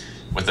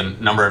with a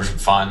number of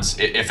funds,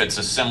 if it's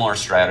a similar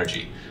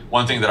strategy.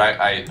 One thing that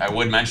I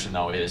would mention,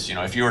 though, is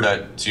if you were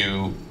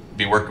to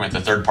be working with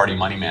a third-party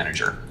money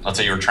manager. Let's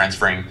say you were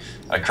transferring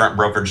a current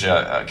brokerage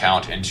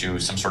account into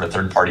some sort of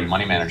third-party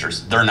money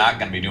managers. They're not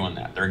going to be doing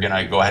that. They're going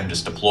to go ahead and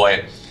just deploy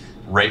it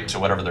right to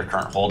whatever their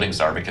current holdings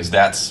are, because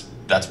that's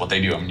what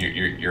they do. I mean,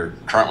 you're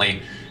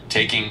currently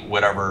taking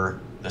whatever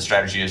the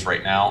strategy is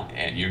right now,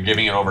 and you're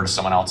giving it over to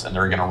someone else, and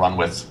they're going to run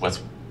with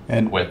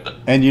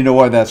and you know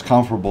why that's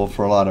comfortable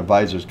for a lot of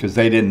advisors, because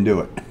they didn't do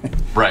it.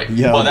 Right.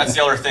 You know? Well, that's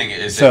the other thing,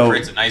 is So, it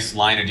creates a nice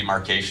line of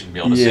demarcation to be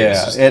able to say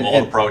this is the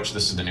old approach,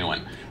 this is the new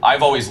one.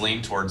 I've always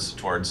leaned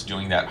towards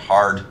doing that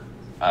hard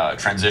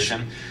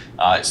transition,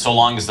 so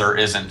long as there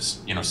isn't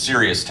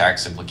serious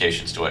tax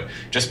implications to it.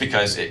 Just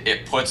because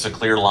it puts a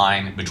clear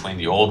line between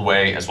the old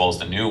way as well as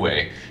the new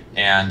way,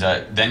 and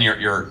then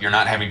you're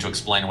not having to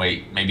explain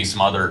away maybe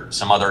some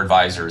other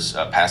advisors'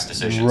 past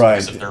decisions, right.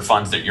 Because if they're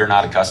funds that you're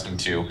not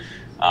accustomed to.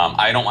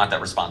 I don't want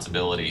that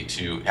responsibility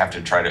to have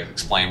to try to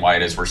explain why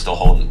it is we're still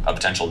holding a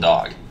potential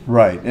dog.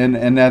 Right,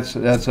 and that's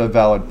a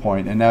valid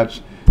point, and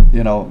that's,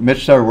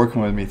 Mitch started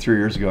working with me 3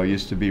 years ago. He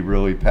used to be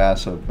really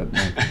passive, but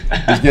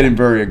he's getting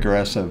very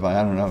aggressive.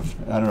 I don't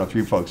know if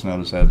you folks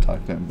notice that. I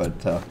talk to him,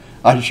 but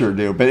I sure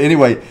do. But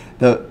anyway,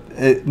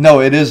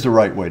 it is the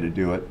right way to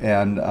do it,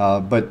 and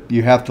but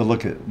you have to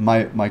look at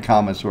my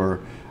comments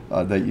were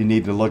that you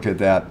need to look at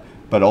that.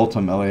 But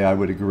ultimately, I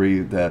would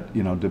agree that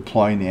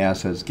deploying the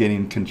assets,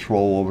 getting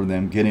control over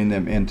them, getting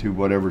them into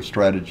whatever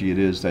strategy it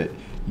is that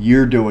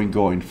you're doing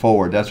going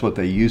forward. That's what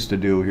they used to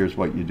do. Here's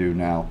what you do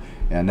now,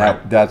 and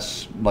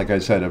that's like I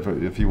said.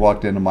 If you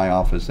walked into my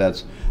office,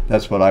 that's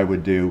what I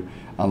would do,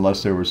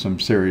 unless there were some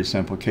serious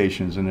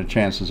implications. And the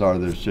chances are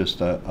there's just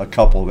a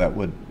couple that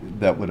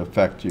would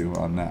affect you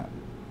on that.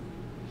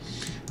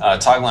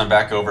 Toggling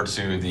back over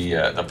to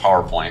the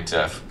PowerPoint,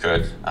 if we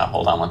could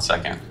hold on one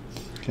second.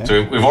 Okay.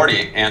 So we've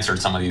already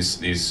answered some of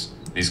these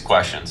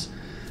questions.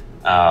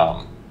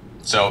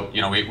 So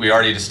we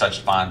already just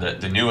touched upon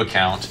the new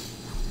account.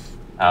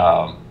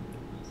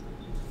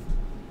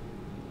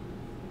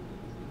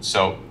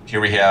 So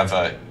here we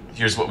have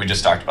here's what we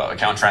just talked about: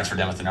 account transferred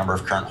in with the number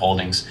of current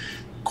holdings.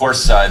 Of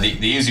course, the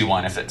easy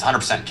one, if it's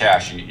 100%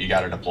 cash, you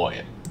got to deploy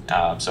it.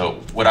 So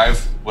what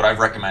I've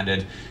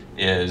recommended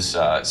is,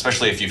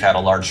 especially if you've had a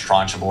large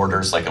tranche of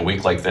orders like a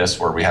week like this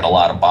where we had a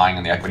lot of buying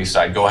on the equity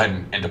side, go ahead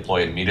and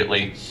deploy it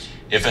immediately.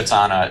 If it's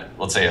on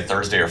let's say a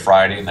Thursday or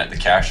Friday and that the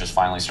cash is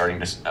finally starting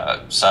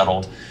to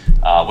settled,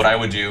 what I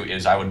would do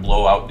is I would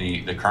blow out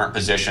the current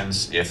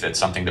positions if it's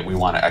something that we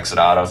want to exit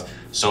out of,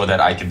 so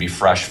that I could be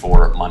fresh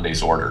for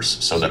Monday's orders,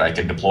 so that I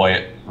could deploy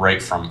it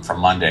right from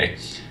Monday.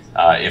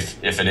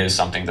 If it is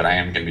something that I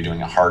am going to be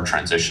doing a hard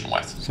transition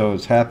with. So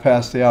it's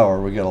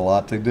 1:30. We got a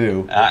lot to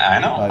do. I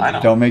know.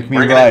 Don't make me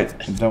right.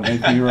 Don't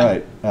make me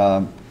right.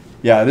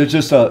 Yeah, there's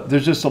just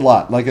a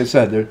lot. Like I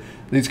said,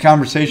 these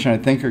conversations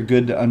I think are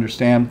good to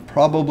understand.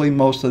 Probably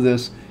most of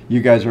this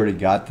you guys already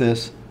got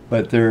this,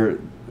 but they're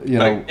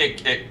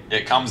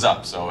it comes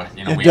up. So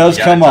it does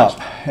come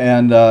up,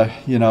 and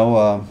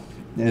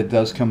it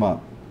does come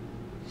up.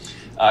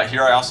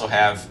 Here I also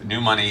have new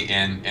money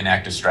in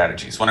active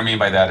strategies. What I mean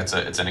by that,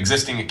 it's an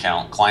existing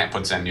account. Client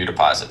puts in new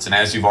deposits, and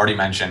as you've already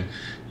mentioned,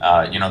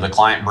 the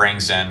client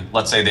brings in,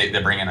 let's say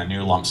they bring in a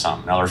new lump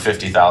sum, another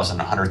 $50,000,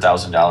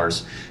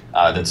 $100,000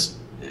 that's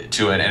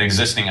to an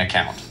existing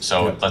account.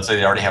 So Yep. Let's say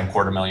they already have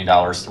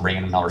 $250,000, they're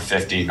bringing in another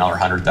 50, another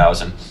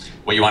 100,000.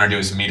 What you want to do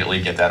is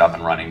immediately get that up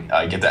and running,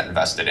 get that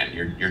invested in.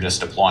 You're just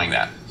deploying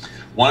that.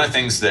 One of the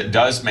things that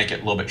does make it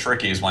a little bit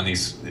tricky is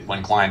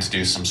when clients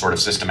do some sort of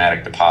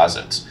systematic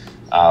deposits.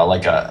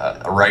 Like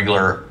a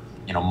regular,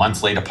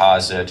 monthly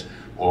deposit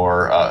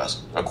or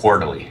a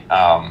quarterly.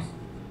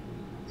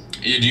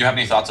 Do you have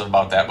any thoughts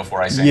about that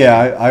before I say?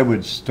 Yeah, I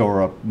would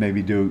store up,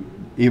 maybe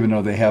even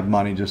though they have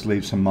money, just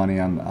leave some money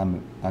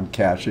on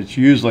cash. It's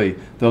usually,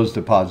 those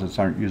deposits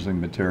aren't usually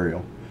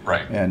material.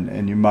 Right.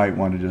 And you might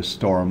want to just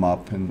store them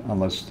up, and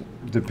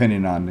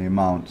depending on the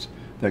amounts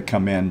that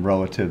come in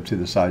relative to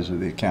the size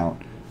of the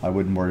account. I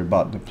wouldn't worry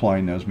about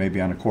deploying those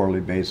maybe on a quarterly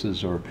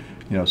basis, or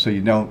so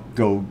you don't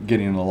go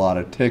getting a lot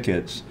of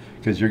tickets,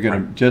 because you're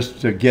going to,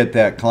 just to get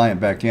that client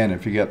back in,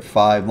 if you get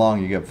 5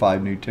 long, you get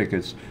 5 new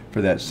tickets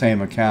for that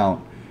same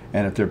account.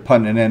 And if they're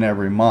putting it in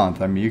every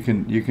month, I mean,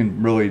 you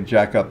can really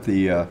jack up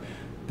the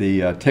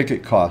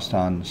ticket cost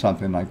on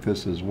something like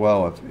this as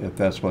well, if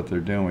that's what they're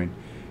doing.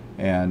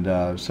 And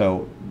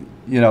so,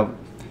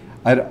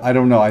 I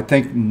don't know. I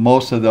think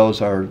most of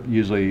those are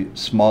usually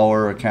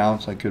smaller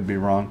accounts. I could be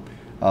wrong,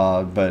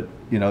 but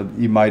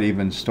you might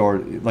even store.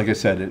 Like I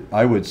said,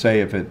 I would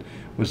say if it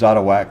was out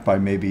of whack by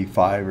maybe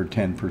 5 or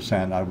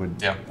 10%,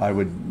 I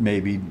would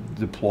maybe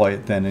deploy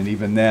it then. And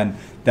even then,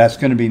 that's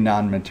going to be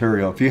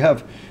non-material. If you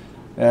have,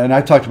 and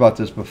I talked about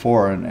this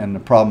before, and the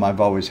problem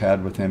I've always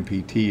had with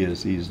MPT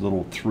is these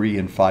little 3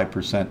 and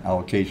 5%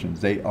 allocations.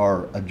 They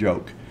are a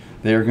joke.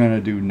 They're going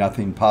to do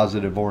nothing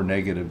positive or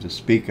negative to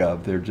speak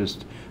of.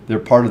 They're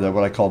part of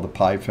what I call the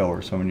pie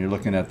filler. So when you're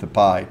looking at the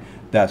pie,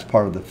 that's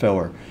part of the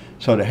filler.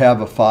 So to have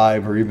a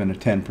 5 or even a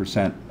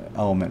 10%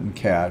 element in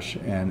cash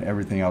and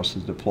everything else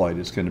is deployed,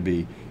 it's going to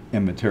be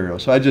immaterial.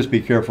 So I'd just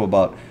be careful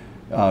about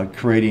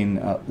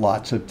creating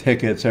lots of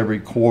tickets every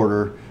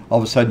quarter. All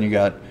of a sudden you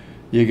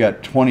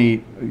got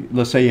 20.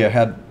 Let's say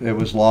it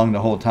was long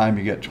the whole time.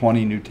 You get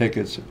 20 new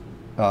tickets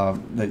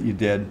that you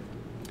did,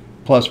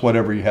 plus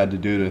whatever you had to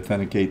do to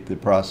authenticate the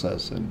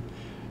process, and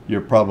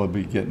you're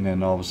probably getting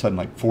in all of a sudden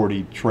like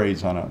 40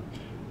 trades on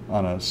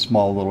a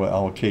small little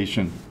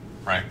allocation.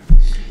 Right.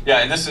 Yeah,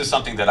 and this is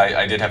something that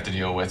I did have to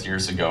deal with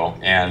years ago,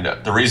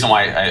 and the reason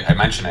why I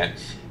mention it,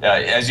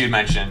 as you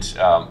mentioned,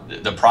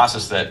 the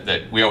process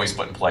that we always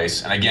put in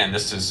place, and again,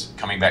 this is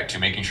coming back to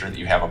making sure that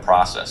you have a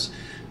process.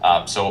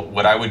 So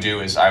what I would do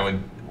is I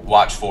would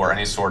watch for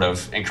any sort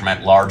of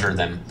increment larger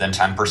than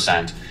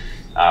 10%,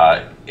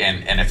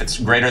 and if it's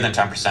greater than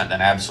 10%, then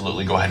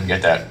absolutely go ahead and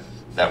get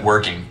that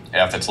working.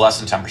 If it's less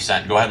than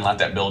 10%, go ahead and let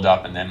that build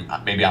up, and then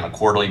maybe on a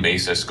quarterly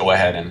basis, go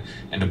ahead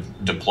and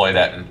deploy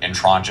that in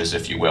tranches,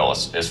 if you will,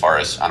 as far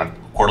as on a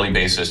quarterly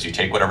basis, you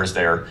take whatever's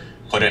there,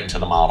 put it into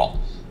the model.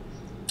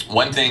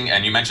 One thing,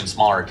 and you mentioned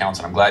smaller accounts,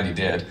 and I'm glad you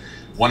did,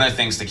 one of the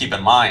things to keep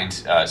in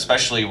mind,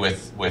 especially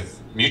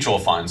with mutual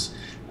funds,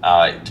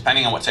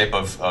 depending on what type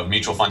of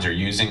mutual funds you're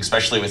using,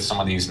 especially with some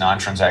of these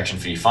non-transaction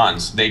fee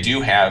funds, they do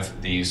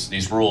have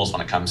these rules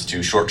when it comes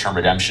to short-term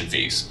redemption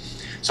fees.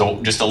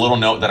 So just a little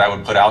note that I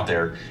would put out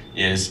there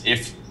is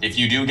if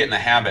you do get in the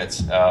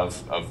habit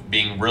of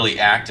being really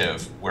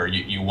active, where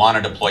you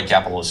want to deploy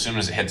capital as soon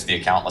as it hits the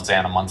account, let's say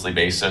on a monthly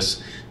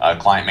basis, a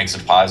client makes a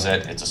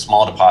deposit, it's a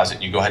small deposit,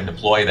 and you go ahead and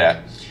deploy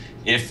that.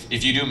 If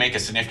you do make a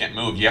significant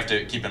move, you have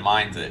to keep in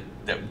mind that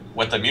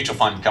what the mutual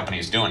fund company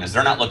is doing is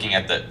they're not looking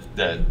at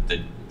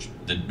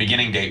the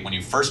beginning date when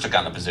you first took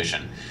on the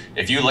position.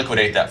 If you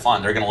liquidate that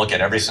fund, they're going to look at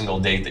every single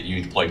date that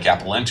you deployed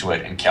capital into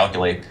it and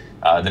calculate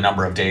the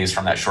number of days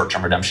from that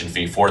short-term redemption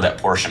fee for that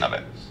portion of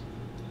it.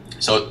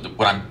 So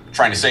what I'm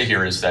trying to say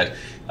here is that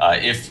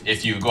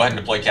if you go ahead and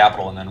deploy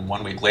capital and then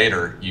 1 week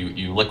later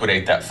you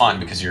liquidate that fund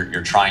because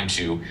you're trying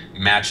to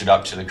match it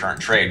up to the current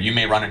trade, you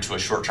may run into a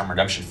short-term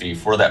redemption fee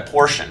for that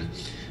portion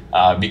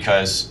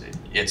because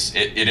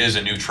it is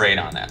a new trade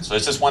on that. So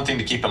it's just one thing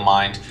to keep in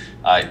mind.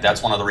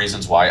 That's one of the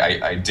reasons why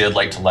I did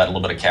like to let a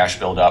little bit of cash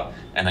build up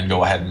and then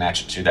go ahead and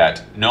match it to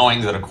that,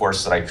 knowing that of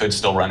course that I could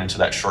still run into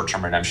that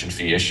short-term redemption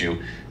fee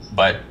issue,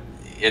 but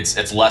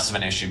it's less of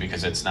an issue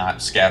because it's not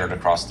scattered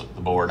across the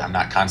board. I'm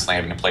not constantly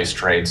having to place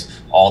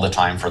trades all the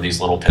time for these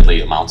little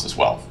piddly amounts as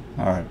well.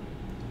 All right.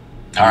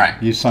 All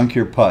right. You sunk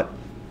your putt.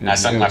 I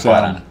sunk my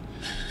putt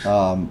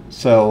on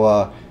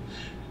it.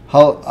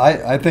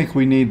 I think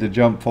we need to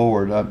jump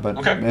forward, but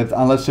okay.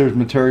 Unless there's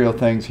material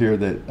things here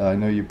that I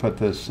know you put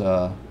this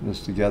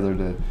together,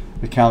 the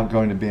account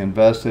going to be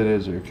invested,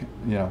 is there,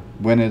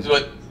 when is?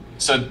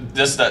 So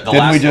this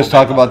didn't we just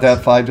talk about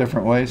that 5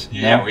 different ways?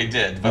 Yeah, no? We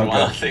did. But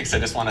one of the things I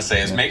just want to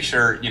say is make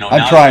sure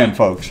I'm trying,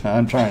 folks.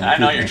 I'm trying. I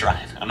know you're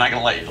trying. I'm not going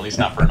to let you, at least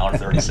not for another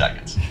 30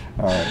 seconds.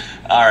 All right.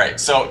 All right.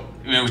 So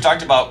we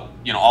talked about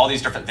all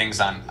these different things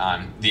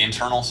on the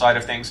internal side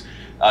of things.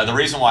 The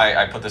reason why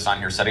I put this on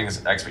here, setting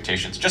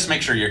expectations, just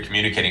make sure you're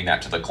communicating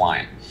that to the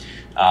client.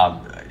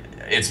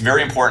 It's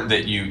very important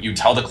that you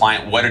tell the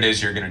client what it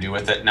is you're going to do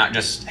with it, not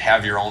just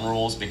have your own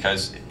rules,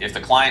 because if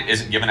the client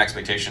isn't given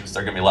expectations,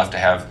 they're going to be left to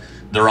have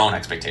their own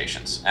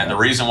expectations. And the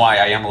reason why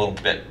I am a little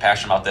bit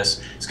passionate about this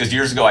is because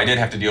years ago I did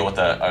have to deal with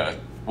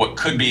what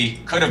could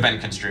have been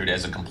construed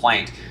as a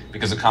complaint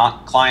because the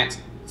client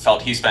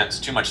felt he spent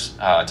too much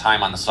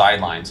time on the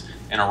sidelines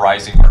in a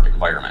rising market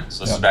environment.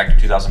 So this is back in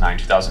 2009,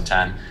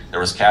 2010. There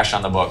was cash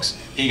on the books.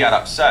 He got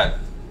upset.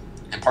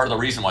 And part of the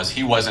reason was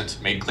he wasn't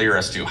made clear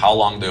as to how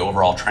long the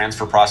overall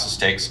transfer process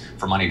takes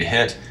for money to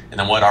hit, and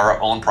then what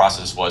our own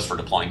process was for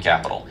deploying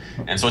capital.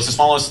 And so it's just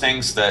one of those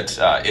things that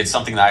it's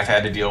something that I've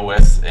had to deal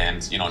with,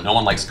 and no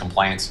one likes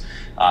complaints.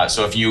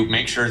 So if you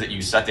make sure that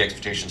you set the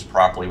expectations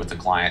properly with the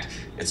client,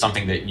 it's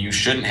something that you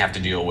shouldn't have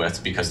to deal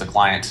with because the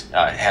client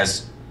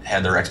has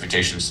had their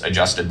expectations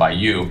adjusted by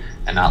you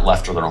and not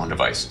left to their own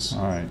devices.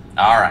 All right.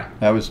 All right.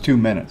 That was 2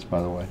 minutes,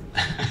 by the way.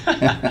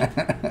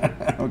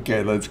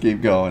 Okay, let's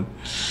keep going.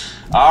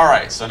 All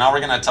right, so now we're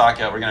going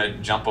to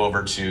jump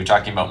over to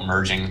talking about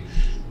merging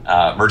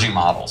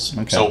models.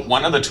 Okay. So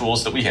one of the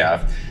tools that we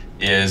have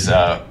is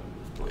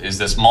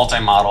this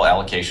multi-model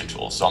allocation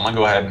tool. So I'm going to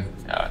go ahead and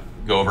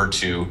go over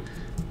to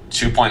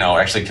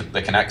 2.0, actually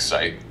the Connect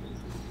site.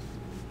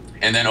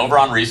 And then over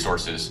on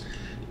resources,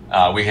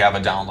 we have a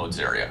downloads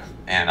area.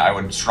 And I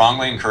would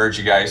strongly encourage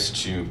you guys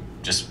to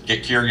just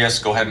get curious,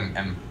 go ahead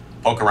and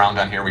poke around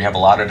on here. We have a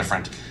lot of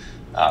different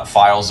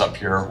files up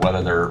here,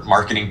 whether they're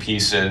marketing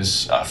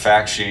pieces,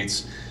 fact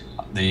sheets,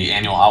 the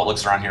annual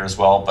outlooks are on here as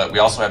well, but we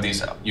also have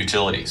these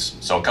utilities.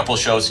 So a couple of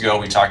shows ago,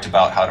 we talked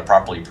about how to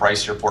properly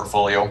price your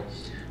portfolio.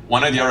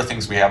 One of the other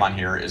things we have on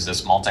here is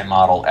this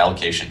multi-model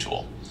allocation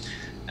tool.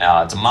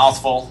 It's a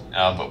mouthful,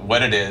 but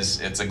what it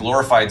is, it's a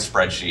glorified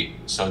spreadsheet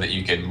so that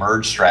you can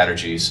merge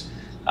strategies.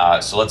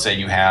 So let's say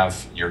you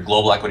have your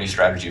global equity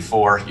strategy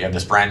 4, you have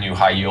this brand new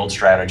high yield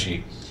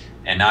strategy,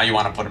 and now you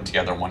want to put them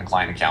together in one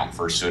client account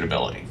for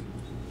suitability.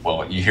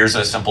 Well, here's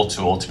a simple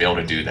tool to be able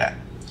to do that.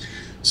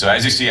 So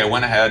as you see, I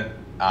went ahead,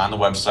 on the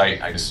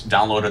website. I just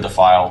downloaded the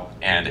file,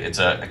 and it's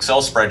an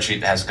Excel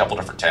spreadsheet that has a couple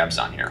different tabs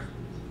on here.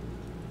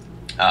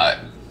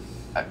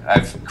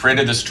 I've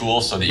created this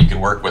tool so that you can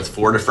work with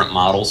 4 different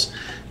models.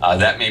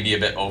 That may be a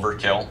bit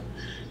overkill,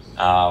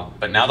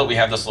 but now that we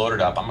have this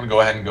loaded up, I'm going to go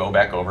ahead and go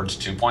back over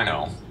to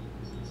 2.0,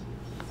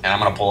 and I'm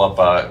going to pull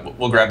up,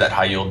 we'll grab that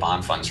high yield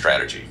bond fund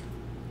strategy.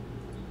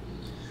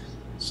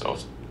 So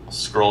I'll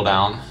scroll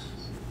down.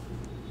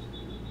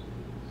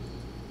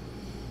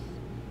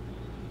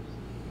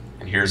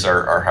 And here's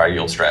our high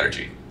yield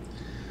strategy.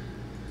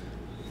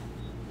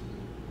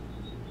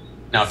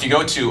 Now, if you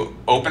go to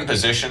open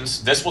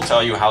positions, this will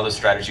tell you how the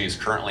strategy is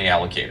currently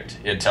allocated.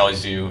 It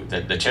tells you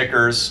the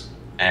tickers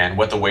and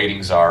what the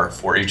weightings are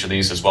for each of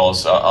these, as well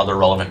as other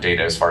relevant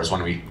data as far as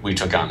when we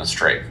took on this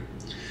trade.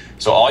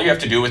 So all you have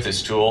to do with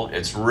this tool,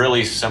 it's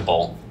really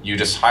simple. You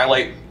just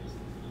highlight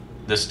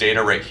this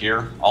data right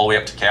here, all the way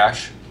up to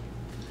cash.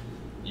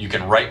 You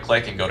can right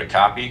click and go to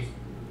copy.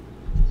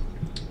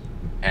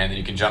 And then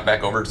you can jump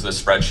back over to the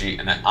spreadsheet,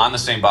 and then on the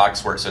same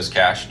box where it says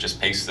cash, just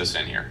paste this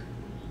in here.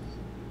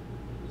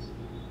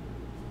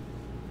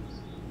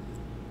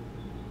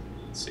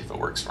 Let's see if it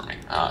works for me.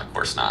 Of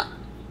course not.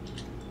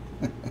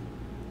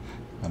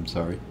 I'm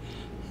sorry.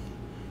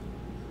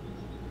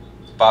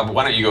 Bob,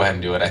 why don't you go ahead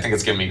and do it? I think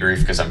it's giving me grief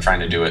because I'm trying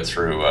to do it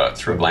through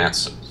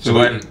Glance. So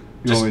go ahead and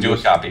just do a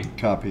copy.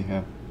 Copy,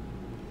 yeah.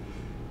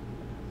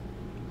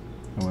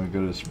 I want to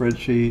go to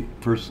spreadsheet.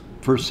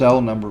 First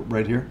cell number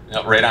right here?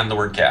 No, right on the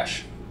word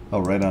cash. Oh,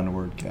 right on the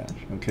word cash.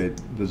 Okay.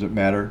 Does it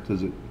matter?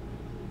 Does it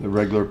the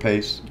regular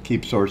pace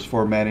keep source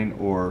formatting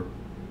or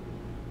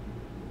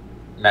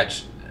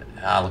match?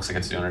 Looks like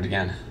it's doing it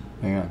again.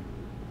 Hang on.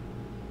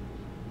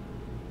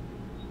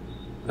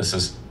 This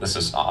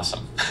is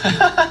awesome.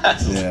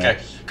 This is like a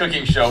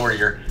cooking show where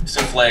your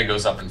souffle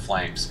goes up in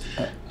flames.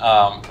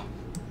 Well,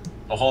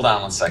 hold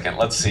on one second.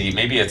 Let's see.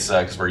 Maybe it's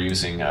because we're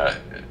using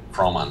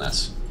Chrome on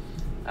this.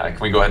 Can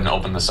we go ahead and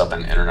open this up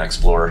in Internet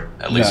Explorer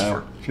at least?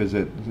 No, because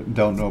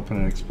don't open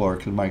an Explorer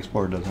because my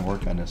Explorer doesn't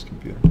work on this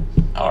computer.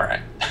 All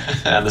right.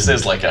 This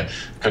is like a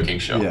cooking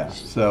show. Yeah.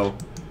 So,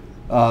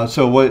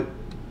 so what?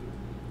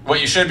 What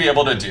you should be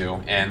able to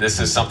do, and this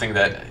is something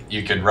that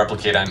you could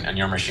replicate on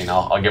your machine.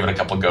 I'll give it a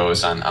couple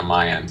goes on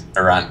my end,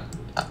 or on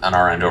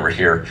our end over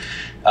here.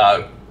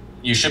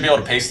 You should be able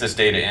to paste this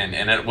data in,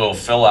 and it will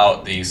fill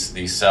out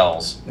these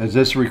cells. Does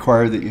this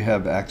require that you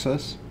have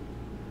access?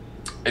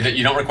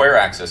 You don't require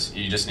access.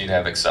 You just need to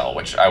have Excel,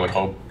 which I would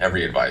hope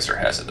every advisor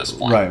has at this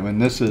point. Right. When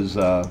this is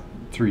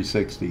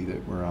 360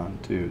 that we're on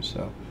too,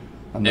 so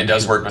it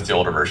does work with the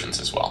older versions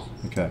as well.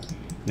 Okay.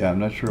 Yeah, I'm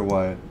not sure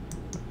why.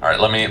 All right,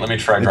 let me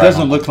try. It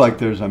doesn't look like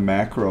there's a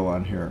macro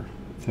on here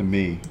to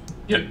me.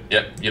 Yep.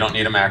 You don't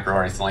need a macro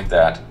or anything like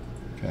that.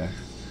 Okay.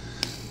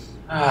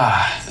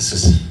 This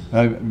is.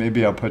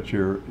 Maybe I'll put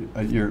you're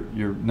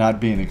not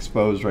being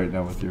exposed right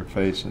now with your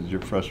face as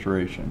your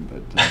frustration,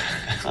 but.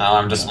 Well,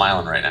 I'm just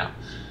smiling right now.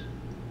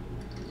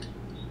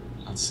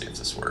 Let's see if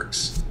this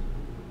works.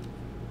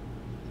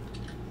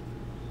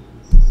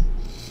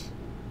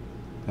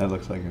 That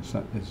looks like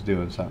it's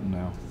doing something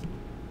now.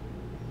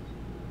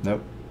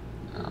 Nope.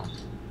 No.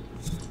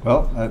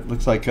 Well, it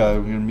looks like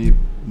we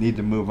need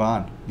to move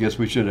on. I guess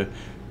we should have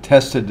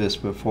tested this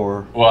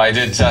before. Well, I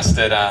did test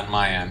it on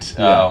my end.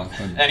 Yeah.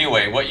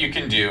 Anyway, what you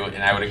can do,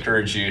 and I would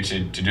encourage you to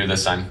do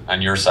this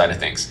on your side of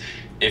things,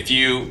 if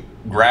you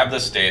grab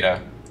this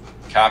data,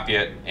 copy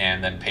it,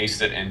 and then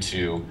paste it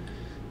into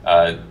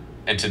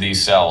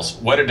these cells,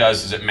 what it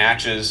does is it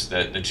matches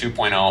the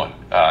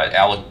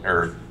 2.0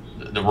 or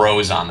the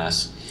rows on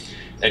this.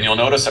 And you'll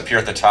notice up here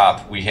at the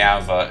top, we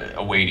have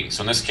a weighting.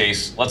 So in this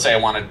case, let's say I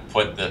want to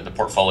put the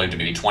portfolio to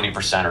be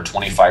 20% or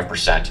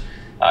 25%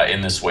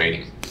 in this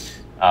weighting.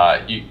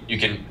 You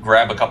can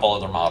grab a couple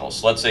other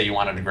models. Let's say you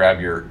wanted to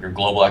grab your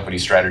global equity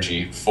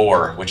strategy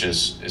 4, which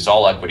is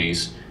all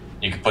equities.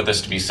 You can put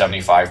this to be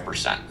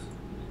 75%.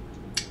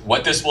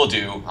 What this will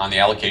do on the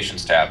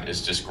allocations tab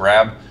is just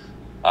grab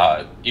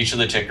each of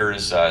the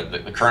tickers,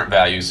 the current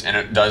values, and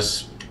it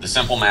does the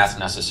simple math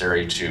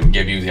necessary to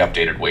give you the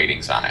updated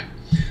weightings on it.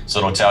 So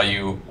it'll tell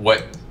you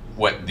what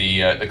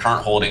the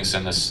current holdings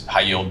in this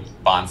high yield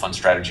bond fund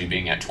strategy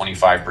being at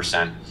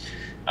 25%,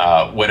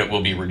 what it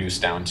will be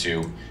reduced down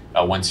to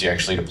once you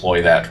actually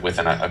deploy that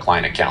within a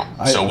client account.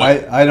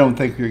 I don't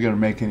think you're going to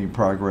make any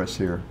progress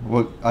here.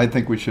 Well, I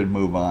think we should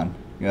move on.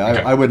 Yeah,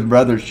 okay. I would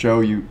rather show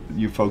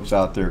you folks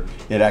out there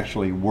it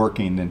actually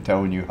working than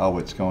telling you how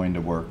it's going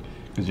to work,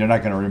 because you're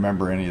not going to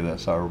remember any of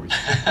this, are we?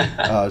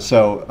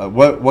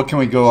 What can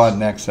we go on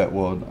next that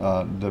will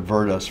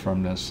divert us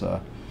from this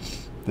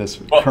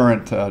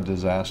current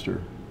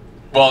disaster?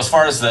 Well, as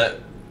far as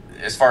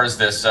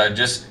this,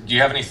 just do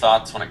you have any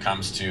thoughts when it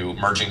comes to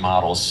merging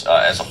models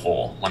as a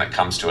whole? When it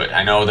comes to it,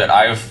 I know that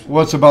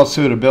Well, it's about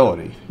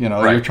suitability. You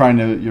know, right. you're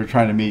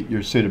trying to meet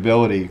your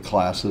suitability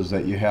classes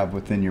that you have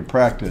within your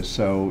practice.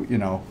 So you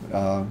know,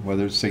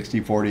 whether it's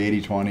 60, 40,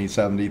 80, 20,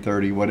 70,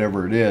 30,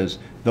 whatever it is,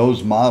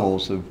 those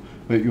models of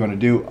what you want to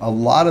do. A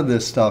lot of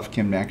this stuff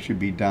can actually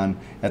be done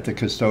at the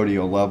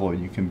custodial level.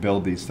 You can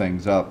build these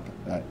things up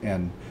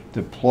and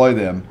deploy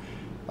them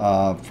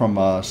from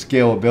a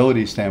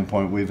scalability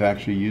standpoint, we've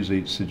actually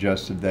usually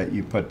suggested that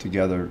you put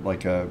together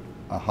like a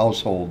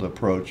household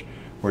approach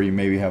where you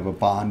maybe have a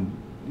bond,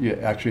 you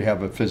actually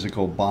have a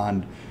physical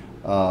bond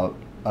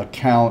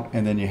account,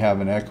 and then you have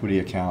an equity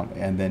account,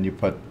 and then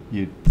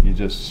you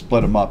just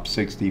split them up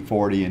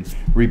 60-40 and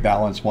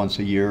rebalance once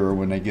a year, or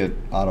when they get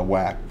out of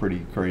whack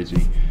pretty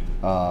crazy.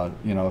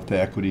 If the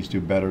equities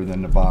do better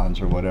than the bonds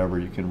or whatever,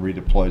 you can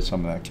redeploy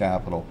some of that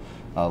capital.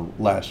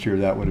 Last year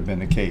that would have been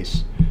the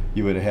case.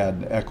 You would have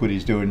had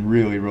equities doing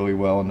really, really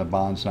well and the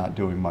bonds not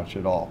doing much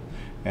at all.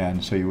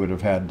 And so you would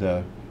have had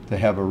to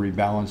have a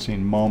rebalancing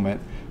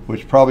moment,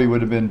 which probably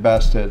would have been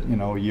best at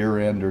year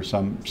end or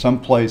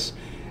some place.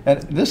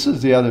 And this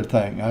is the other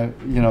thing.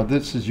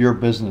 This is your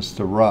business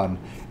to run,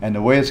 and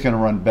the way it's going to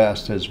run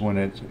best is when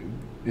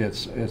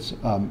it's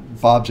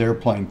Bob's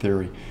airplane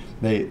theory.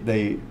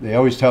 They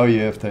always tell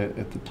you if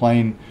the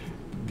plane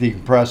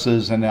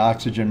decompresses and the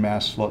oxygen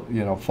masks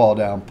fall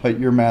down, put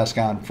your mask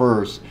on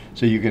first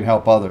so you can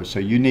help others. So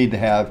you need to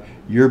have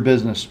your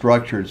business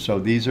structured so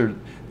these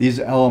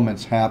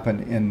elements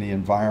happen in the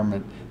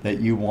environment that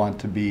you want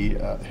to be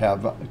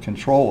have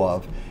control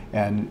of.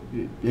 And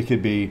it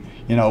could be,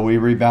 we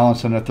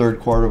rebalance in the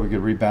third quarter, we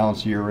could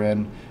rebalance year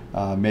end.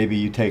 Maybe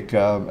you take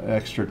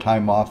extra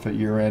time off at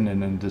year end,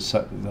 and then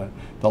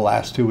the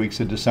last 2 weeks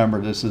of December,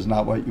 this is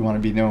not what you want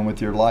to be doing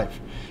with your life.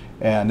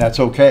 And that's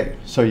okay.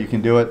 So you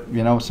can do it,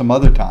 some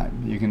other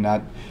time. You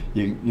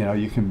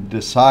can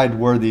decide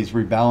where these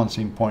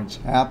rebalancing points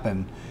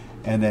happen,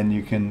 and then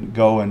you can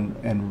go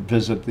and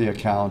visit the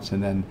accounts,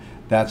 and then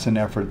that's an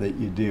effort that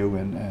you do.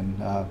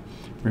 And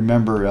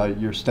remember,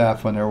 your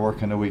staff, when they're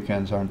working the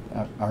weekends,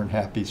 aren't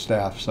happy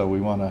staff. So we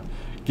want to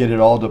get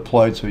it all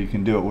deployed so you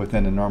can do it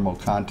within a normal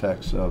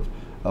context of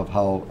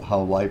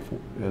how life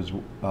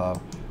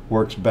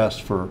works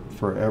best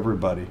for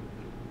everybody.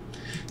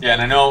 Yeah,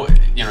 and I know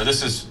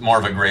this is more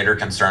of a greater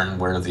concern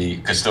where the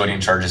custodian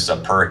charges a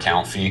per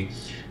account fee,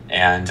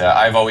 and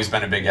I've always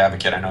been a big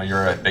advocate. I know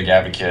you're a big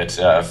advocate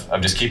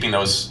of just keeping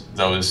those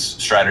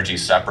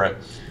strategies separate.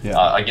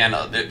 Yeah. Again,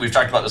 we've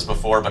talked about this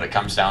before, but it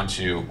comes down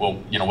to,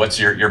 what's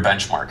your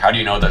benchmark? How do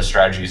you know that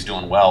strategy is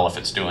doing well if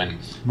it's doing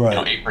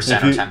 8% or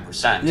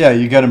 10%? Yeah,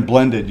 you got them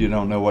blended. You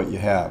don't know what you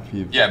have.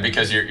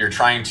 Because you're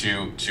trying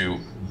to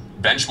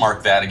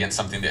benchmark that against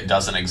something that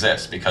doesn't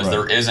exist, because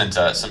there isn't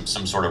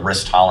some sort of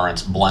risk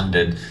tolerance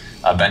blended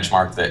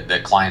benchmark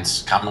that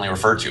clients commonly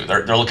refer to.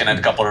 They're looking at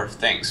a couple of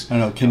things. I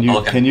don't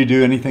know. Can you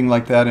do anything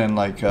like that in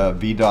like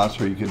VDOS,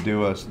 where you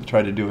could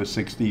try to do a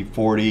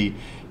 60-40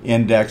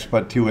 index,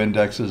 but 2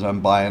 indexes on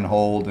buy and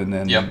hold, and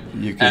then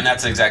you can. And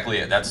that's exactly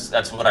it.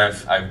 That's what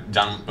I've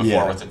done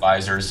before with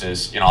advisors.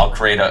 Is I'll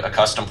create a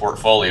custom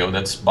portfolio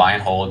that's buy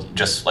and hold,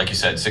 just like you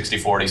said,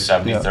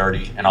 60-40,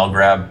 70-30, and I'll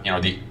grab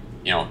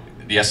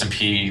the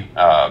S&P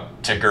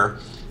ticker,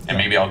 and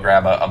maybe I'll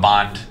grab a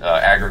bond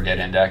aggregate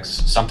index,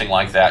 something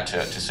like that,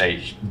 to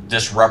say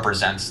this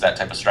represents that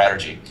type of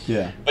strategy.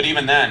 Yeah. But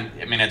even then,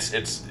 I mean,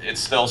 it's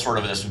still sort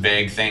of this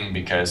vague thing,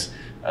 because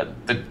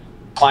the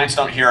clients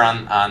don't hear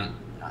on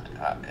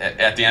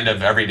at the end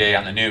of every day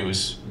on the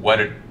news what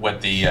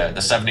the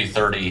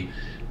 70-30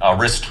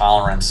 risk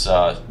tolerance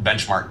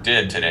benchmark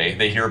did today.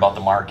 They hear about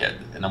the market,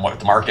 and then what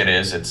the market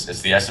is,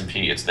 it's the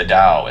S&P, it's the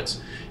Dow,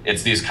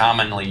 it's these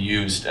commonly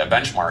used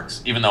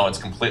benchmarks, even though it's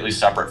completely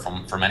separate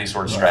from any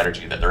sort of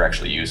strategy that they're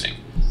actually using.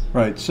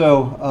 Right.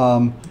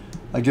 So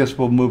I guess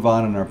we'll move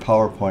on in our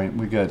PowerPoint.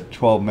 We got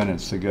 12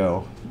 minutes to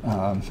go.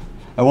 I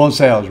won't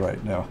say I was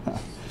right. No.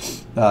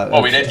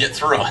 Well, we did get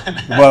through.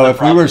 Well,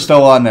 if we were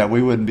still on that,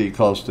 we wouldn't be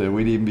close to it.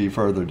 We'd even be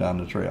further down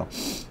the trail.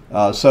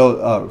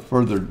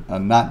 Further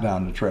not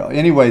down the trail.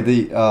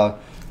 Anyway, how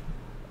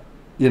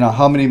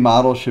many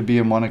models should be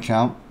in one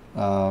account?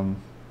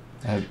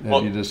 Have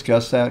you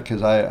discussed that?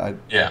 Because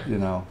Yeah,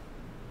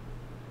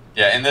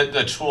 and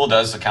the tool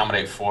does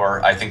accommodate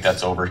 4. I think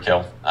that's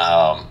overkill.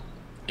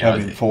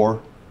 Having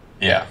 4?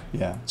 Yeah.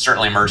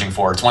 Certainly merging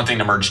 4. It's one thing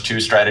to merge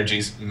 2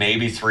 strategies,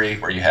 maybe 3,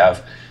 where you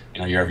have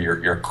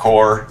your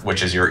core,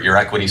 which is your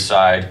equity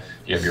side,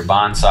 you have your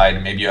bond side,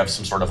 and maybe you have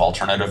some sort of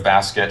alternative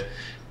basket.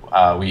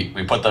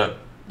 We put the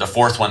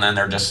 4th one in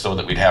there just so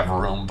that we'd have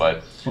room,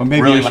 but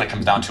really when it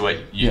comes down to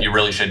it, you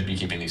really should be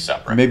keeping these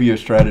separate. Maybe your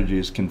strategy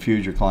is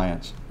confuse your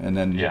clients, and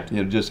then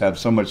just have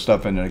so much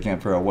stuff in it, I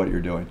can't figure out what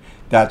you're doing.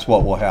 That's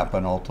what will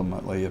happen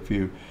ultimately.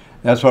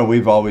 That's why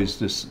we've always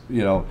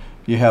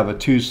you have a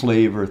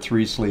 2-sleeve or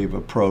 3-sleeve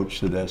approach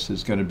to this.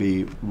 It's going to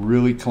be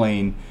really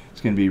clean. It's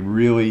going to be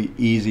really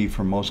easy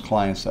for most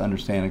clients to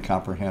understand and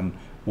comprehend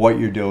what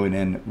you're doing,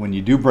 and when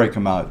you do break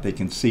them out, they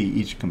can see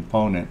each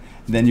component.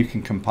 And then you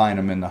can combine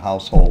them in the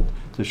household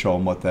to show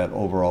them what that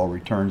overall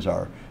returns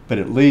are. But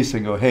at least they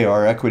go, hey,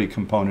 our equity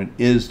component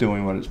is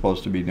doing what it's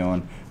supposed to be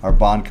doing. Our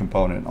bond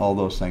component, all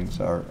those things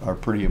are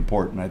pretty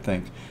important, I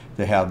think,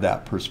 to have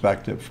that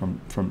perspective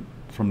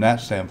from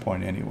that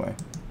standpoint anyway.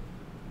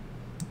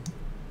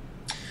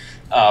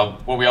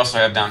 What we also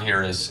have down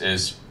here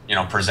is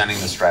presenting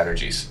the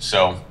strategies.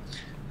 So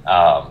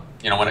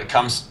when it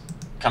comes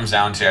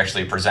down to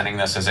actually presenting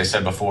this, as I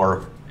said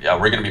before,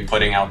 we're going to be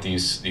putting out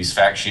these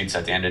fact sheets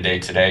at the end of the day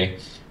today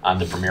on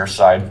the Premier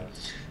side.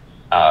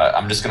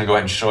 I'm just going to go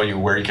ahead and show you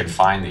where you can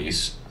find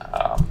these.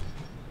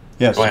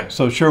 Yes. Go ahead.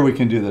 So sure, we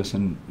can do this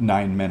in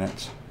 9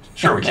 minutes.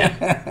 Sure, we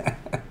can.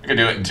 We could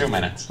do it in 2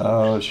 minutes.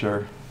 Oh,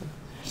 sure.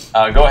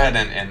 Go ahead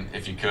and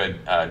if you could,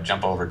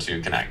 jump over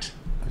to Connect.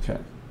 Okay.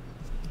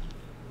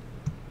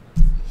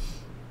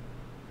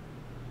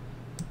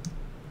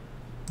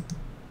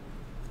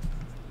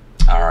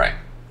 All right.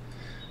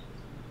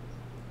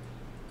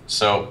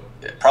 So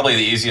probably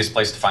the easiest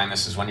place to find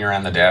this is when you're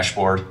on the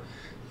dashboard.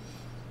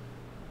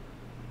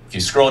 If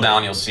you scroll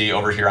down, you'll see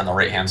over here on the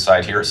right-hand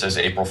side here, it says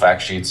April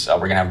fact sheets.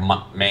 We're going to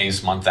have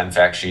May's month-end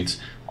fact sheets.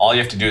 All you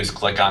have to do is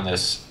click on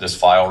this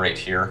file right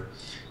here,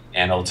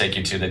 and it'll take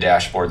you to the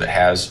dashboard that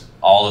has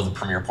all of the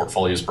Premier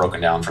portfolios broken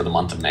down for the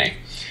month of May.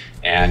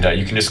 And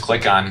you can just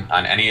click on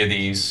any of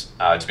these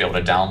to be able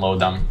to download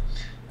them,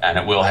 and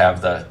it will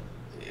have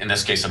in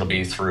this case, it'll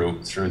be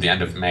through the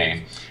end of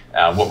May.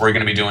 What we're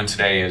going to be doing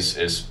today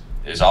is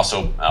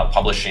also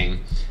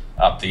publishing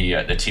up the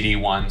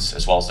TD ones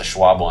as well as the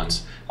Schwab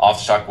ones. I'll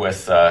have to talk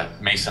with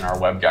Mason, our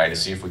web guy, to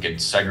see if we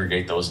could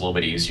segregate those a little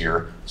bit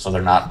easier so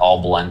they're not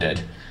all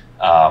blended.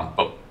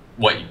 But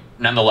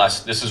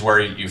nonetheless, this is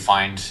where you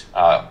find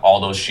all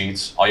those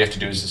sheets. All you have to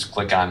do is just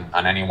click on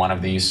any one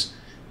of these,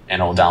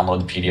 and it'll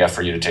download the PDF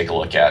for you to take a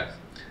look at.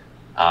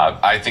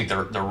 I think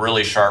they're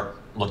really sharp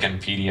looking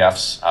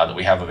PDFs that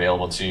we have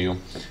available to you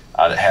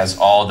that has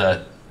all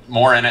the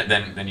more in it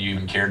than you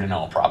even care to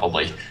know,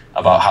 probably,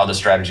 about how the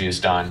strategy is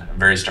done,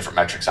 various different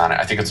metrics on it.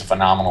 I think it's a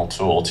phenomenal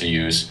tool to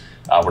use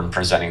when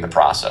presenting the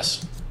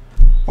process.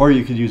 Or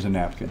you could use a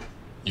napkin.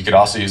 You could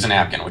also use a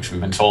napkin, which we've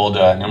been told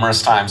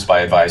numerous times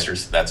by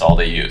advisors that's all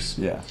they use.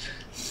 Yeah.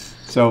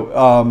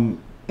 So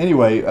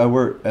anyway,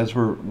 as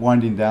we're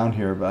winding down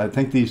here, but I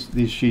think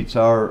these sheets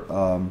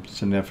are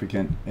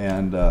significant.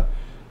 And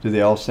do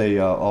they all say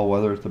all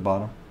weather at the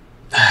bottom?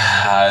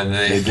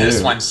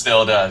 This one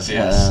still does,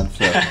 yes.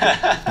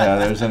 Yeah,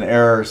 there's an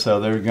error, so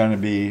they're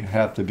going to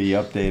have to be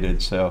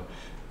updated. So,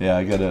 yeah,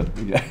 I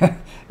gotta.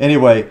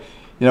 Anyway,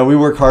 we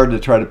work hard to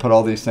try to put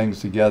all these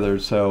things together.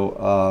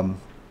 So,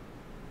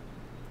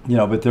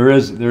 but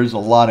there's a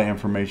lot of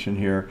information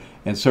here,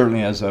 and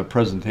certainly as a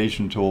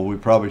presentation tool, we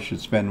probably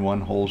should spend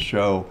one whole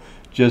show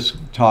just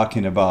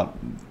talking about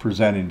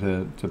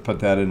presenting. To put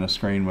that in a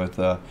screen with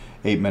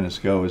 8 minutes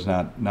go is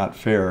not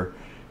fair.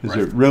 Because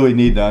Right. you really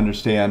need to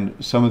understand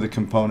some of the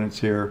components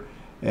here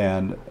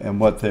and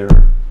what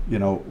they're,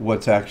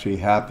 what's actually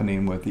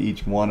happening with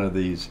each one of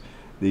these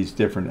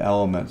different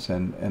elements.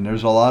 And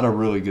there's a lot of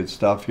really good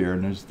stuff here.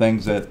 And there's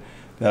things that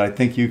I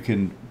think you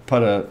can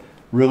put a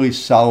really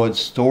solid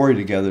story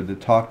together to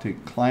talk to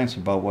clients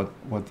about what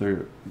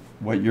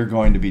you're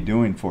going to be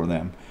doing for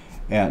them.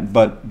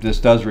 But this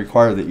does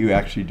require that you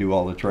actually do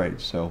all the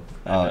trades. So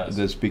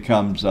this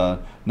becomes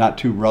not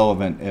too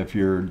relevant if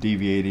you're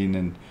deviating,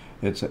 and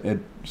it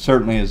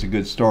certainly is a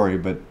good story,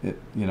 but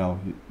you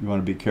want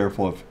to be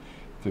careful if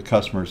the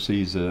customer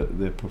sees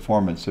the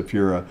performance. If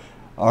you're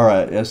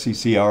a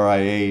SEC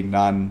RIA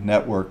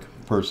non-network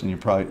person, you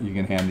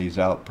can hand these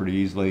out pretty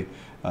easily.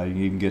 You can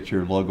even get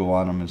your logo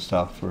on them and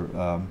stuff,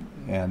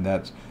 and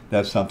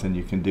that's something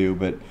you can do.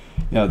 But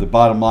the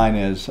bottom line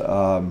is,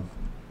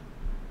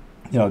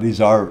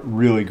 these are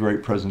really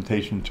great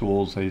presentation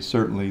tools. They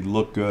certainly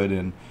look good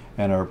and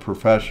are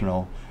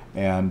professional,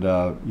 and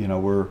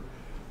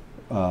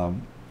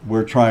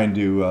we're trying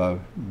to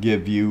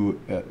give you.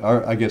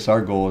 I guess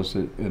our goal is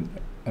and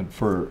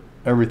for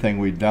everything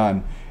we've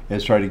done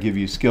is try to give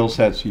you skill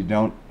sets you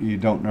don't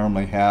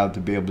normally have to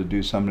be able to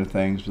do some of the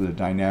things with the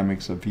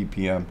dynamics of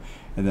VPM,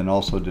 and then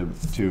also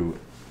to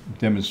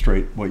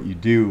demonstrate what you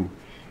do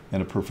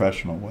in a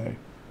professional way.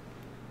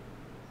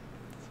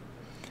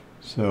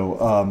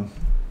 So,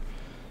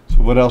 so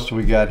what else do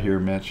we got here,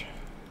 Mitch?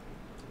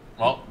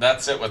 Well,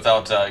 that's it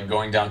without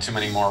going down too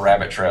many more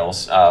rabbit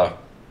trails.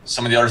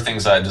 Some of the other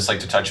things I'd just like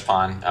to touch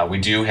upon, we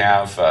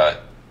have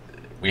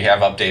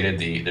updated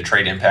the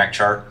trade impact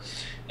chart,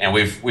 and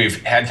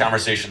we've had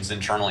conversations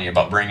internally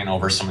about bringing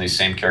over some of these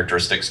same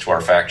characteristics to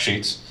our fact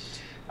sheets.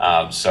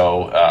 I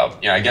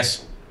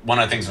guess one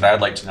of the things that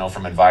I'd like to know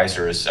from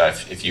advisors,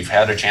 if you've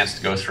had a chance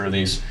to go through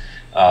these,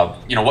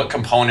 what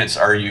components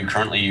are you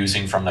currently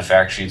using from the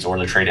fact sheets or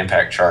the trade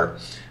impact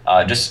chart?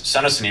 Just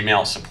send us an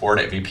email at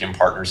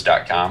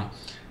support@vpmpartners.com.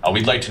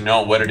 We'd like to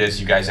know what it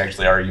is you guys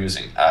actually are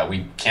using.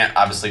 We can't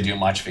obviously do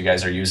much if you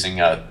guys are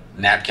using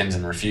napkins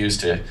and refuse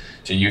to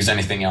use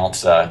anything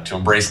else to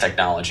embrace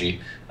technology.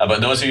 But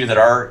those of you that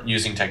are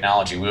using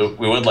technology,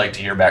 we would like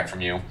to hear back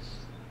from you.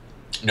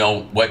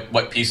 Know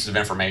what pieces of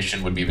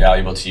information would be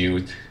valuable to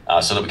you,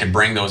 so that we can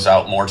bring those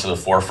out more to the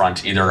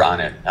forefront, either on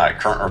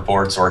current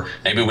reports, or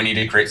maybe we need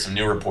to create some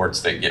new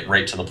reports that get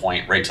right to the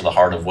point, right to the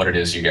heart of what it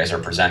is you guys are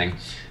presenting.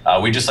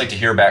 We'd just like to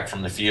hear back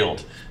from the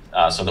field,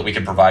 so that we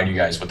can provide you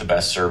guys with the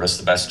best service,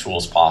 the best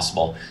tools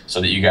possible, so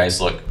that you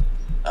guys look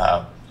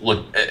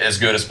as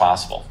good as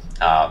possible.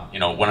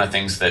 One of the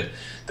things that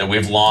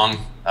we've long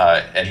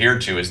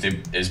adhered to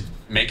is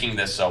making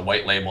this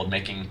white labeled,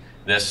 making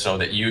this so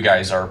that you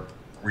guys are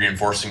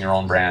reinforcing your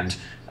own brand.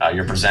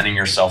 You're presenting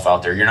yourself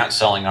out there. You're not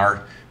selling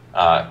our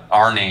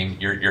name.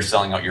 You're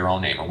selling out your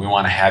own name, and we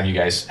want to have you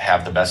guys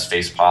have the best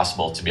face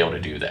possible to be able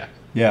to do that.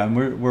 Yeah, and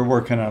we're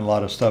working on a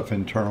lot of stuff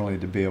internally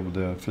to be able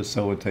to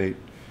facilitate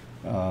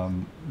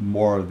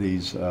more of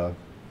these, I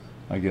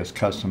guess,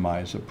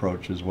 customized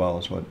approach as well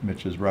as what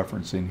Mitch is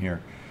referencing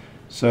here.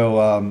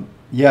 So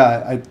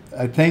yeah,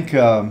 I think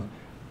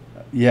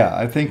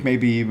I think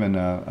maybe even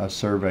a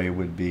survey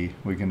would be,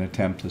 we can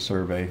attempt a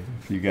survey.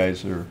 If you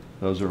guys or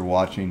those who are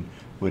watching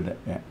would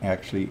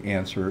actually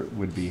answer, it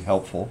would be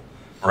helpful.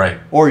 Right.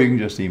 Or you can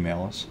just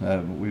email us.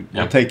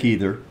 We'll take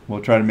either.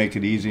 We'll try to make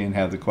it easy and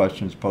have the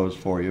questions posed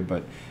for you.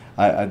 But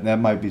that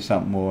might be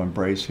something we'll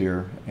embrace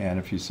here. And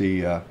if you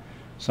see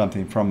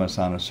something from us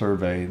on a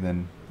survey,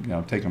 then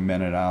take a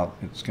minute out.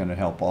 It's going to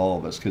help all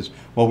of us, because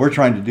what we're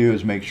trying to do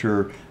is make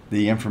sure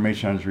the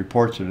information on his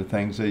reports are the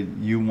things that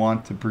you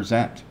want to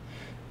present.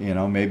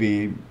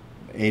 Maybe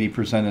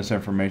 80% of this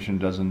information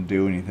doesn't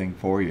do anything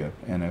for you,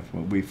 and if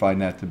we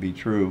find that to be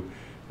true,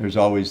 there's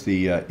always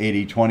the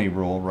 80-20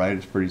 rule, right?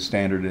 It's pretty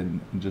standard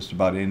in just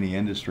about any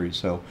industry.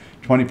 So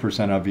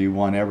 20% of you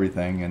want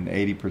everything, and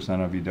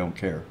 80% of you don't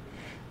care.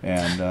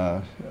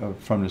 And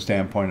from the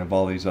standpoint of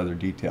all these other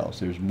details,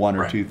 there's one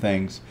or two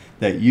things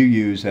that you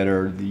use that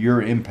are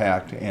your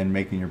impact in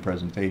making your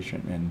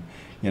presentation.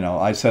 And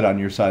I sat on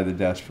your side of the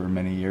desk for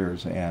many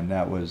years, and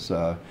that was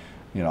I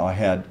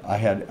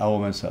had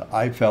elements that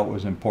I felt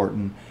was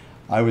important.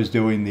 I was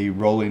doing the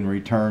rolling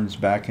returns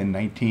back in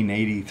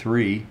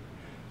 1983,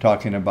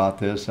 talking about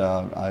this.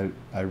 I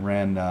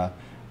ran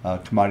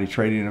Commodity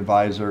Trading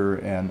Advisor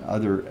and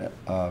other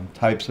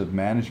types of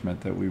management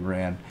that we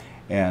ran,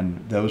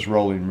 and those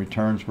rolling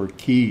returns were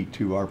key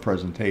to our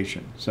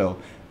presentation. So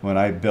when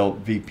I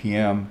built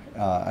VPM,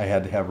 I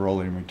had to have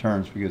rolling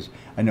returns because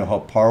I know how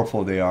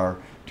powerful they are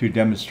to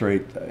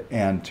demonstrate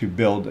and to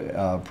build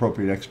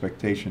appropriate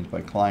expectations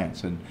by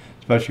clients, and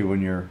especially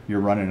when you're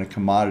running a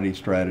commodity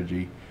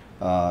strategy,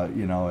 I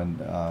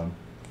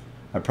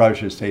probably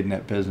should have stayed in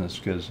that business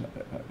because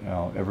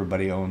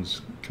everybody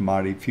owns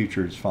commodity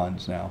futures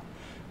funds now.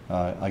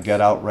 I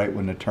got out right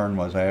when the turn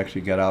was. I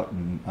actually got out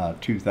in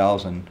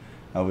 2000.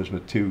 I was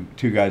with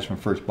two guys from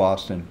First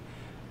Boston,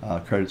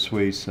 Credit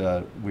Suisse.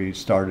 We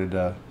started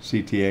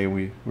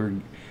CTA.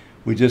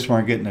 We just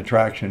weren't getting the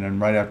traction,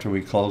 and right after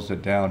we closed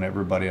it down,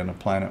 everybody on the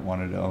planet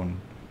wanted to own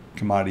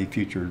commodity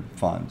future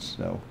funds.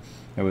 So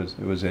it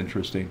was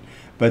interesting.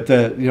 But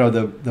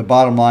the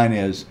bottom line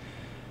is,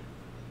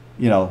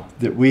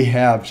 that we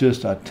have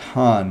just a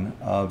ton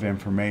of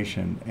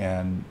information,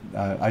 and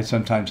I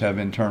sometimes have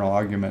internal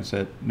arguments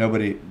that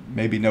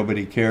maybe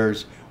nobody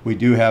cares. We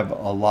do have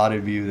a lot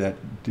of you that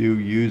do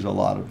use a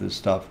lot of this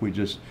stuff. We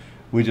have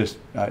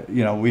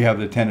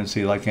the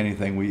tendency, like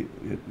anything,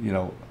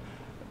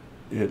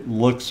 it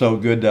looks so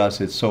good to us,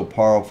 it's so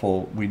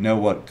powerful, we know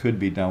what could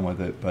be done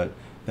with it, but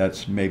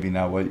that's maybe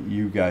not what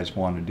you guys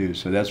want to do.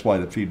 So that's why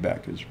the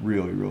feedback is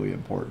really, really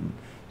important.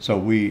 So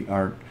we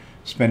aren't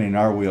spinning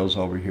our wheels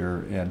over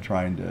here and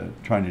trying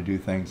to do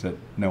things that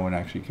no one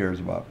actually cares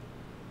about.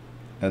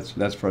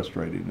 That's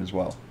frustrating as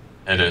well.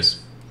 It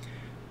is.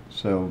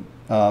 So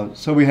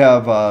we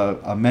have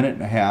a minute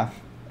and a half.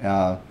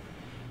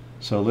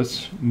 So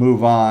let's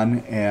move on,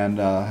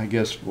 and I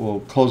guess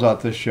we'll close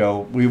out this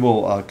show. We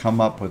will come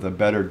up with a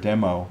better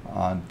demo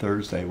on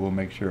Thursday. We'll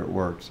make sure it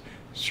works.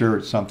 Sure,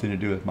 it's something to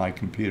do with my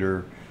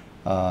computer,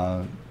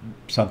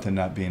 something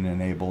not being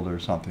enabled or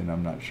something,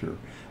 I'm not sure.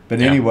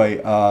 But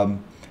anyway,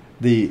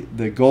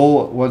 the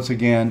goal, once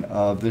again,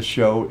 of this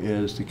show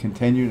is to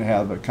continue to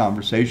have a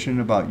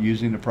conversation about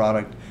using the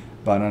product,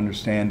 about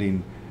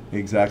understanding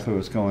exactly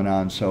what's going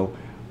on. So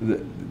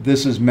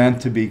this is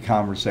meant to be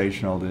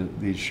conversational,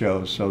 these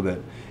shows, so that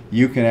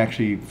you can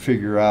actually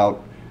figure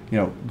out,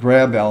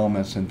 grab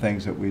elements and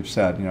things that we've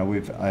said.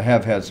 I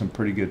have had some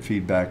pretty good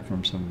feedback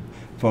from some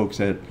folks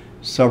at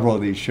several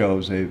of these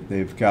shows.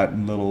 They've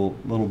gotten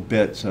little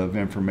bits of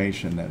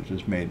information that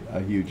just made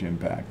a huge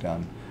impact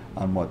on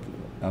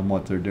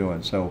what they're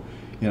doing. So,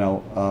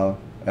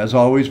 as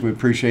always, we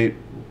appreciate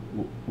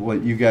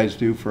what you guys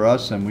do for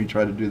us, and we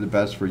try to do the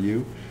best for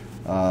you.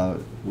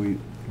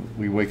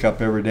 We wake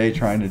up every day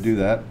trying to do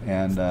that,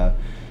 and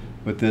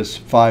with this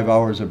 5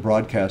 hours of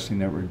broadcasting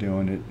that we're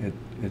doing,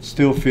 it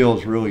still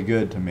feels really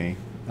good to me.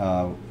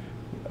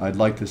 I'd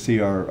like to see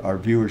our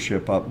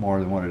viewership up more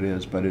than what it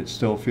is, but it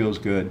still feels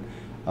good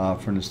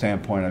from the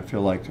standpoint I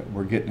feel like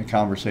we're getting a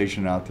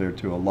conversation out there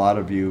to a lot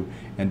of you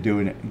and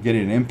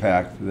getting an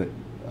impact that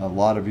a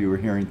lot of you are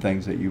hearing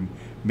things that you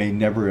may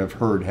never have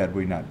heard had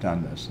we not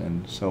done this.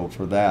 And so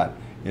for that,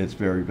 it's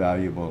very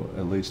valuable,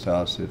 at least to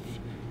us.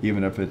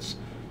 Even if it's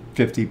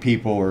 50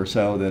 people or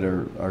so that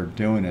are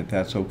doing it,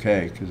 that's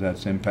okay, because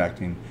that's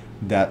impacting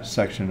that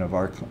section of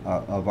our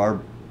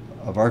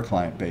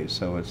client base.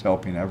 So it's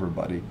helping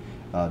everybody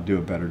do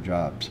a better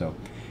job. So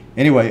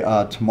anyway,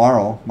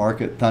 tomorrow,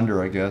 Market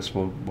Thunder, I guess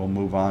we'll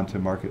move on to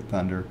Market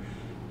Thunder.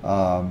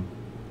 I'm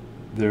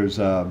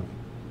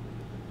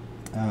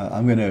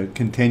going to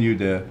continue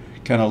to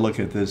kind of look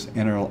at this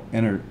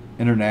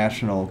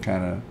international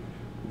kind of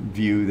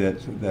view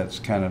that's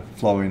kind of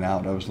flowing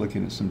out. I was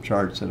looking at some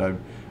charts that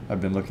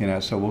I've been looking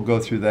at. So we'll go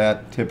through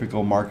that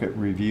typical market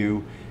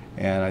review,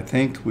 and I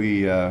think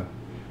we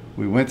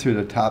went through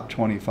the top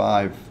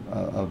 25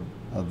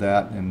 of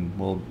that, and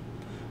we'll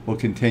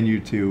continue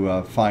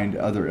to find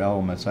other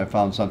elements. I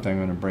found something I'm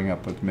going to bring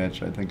up with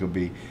Mitch. I think will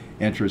be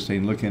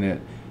interesting, looking at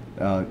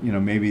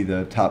maybe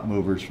the top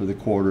movers for the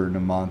quarter and the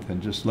month,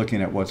 and just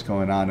looking at what's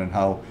going on and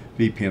how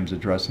VPM's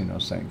addressing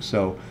those things.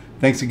 So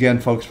thanks again,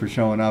 folks, for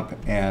showing up,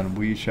 and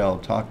we shall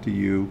talk to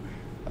you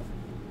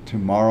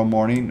tomorrow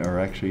morning, or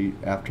actually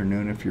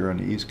afternoon if you're on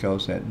the East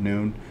Coast, at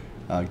noon.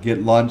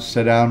 Get lunch,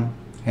 sit down,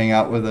 hang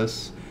out with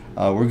us.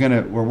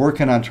 We're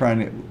working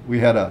on we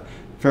had a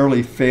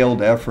fairly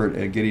failed effort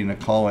at getting a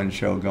call-in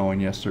show going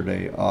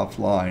yesterday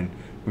offline.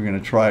 We're going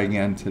to try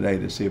again today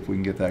to see if we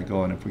can get that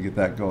going. If we get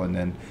that going,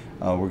 then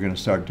we're going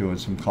to start doing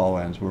some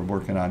call-ins. We're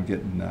working on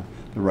getting the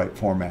right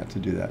format to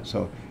do that.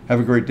 So have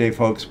a great day,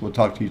 folks. We'll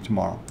talk to you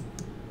tomorrow.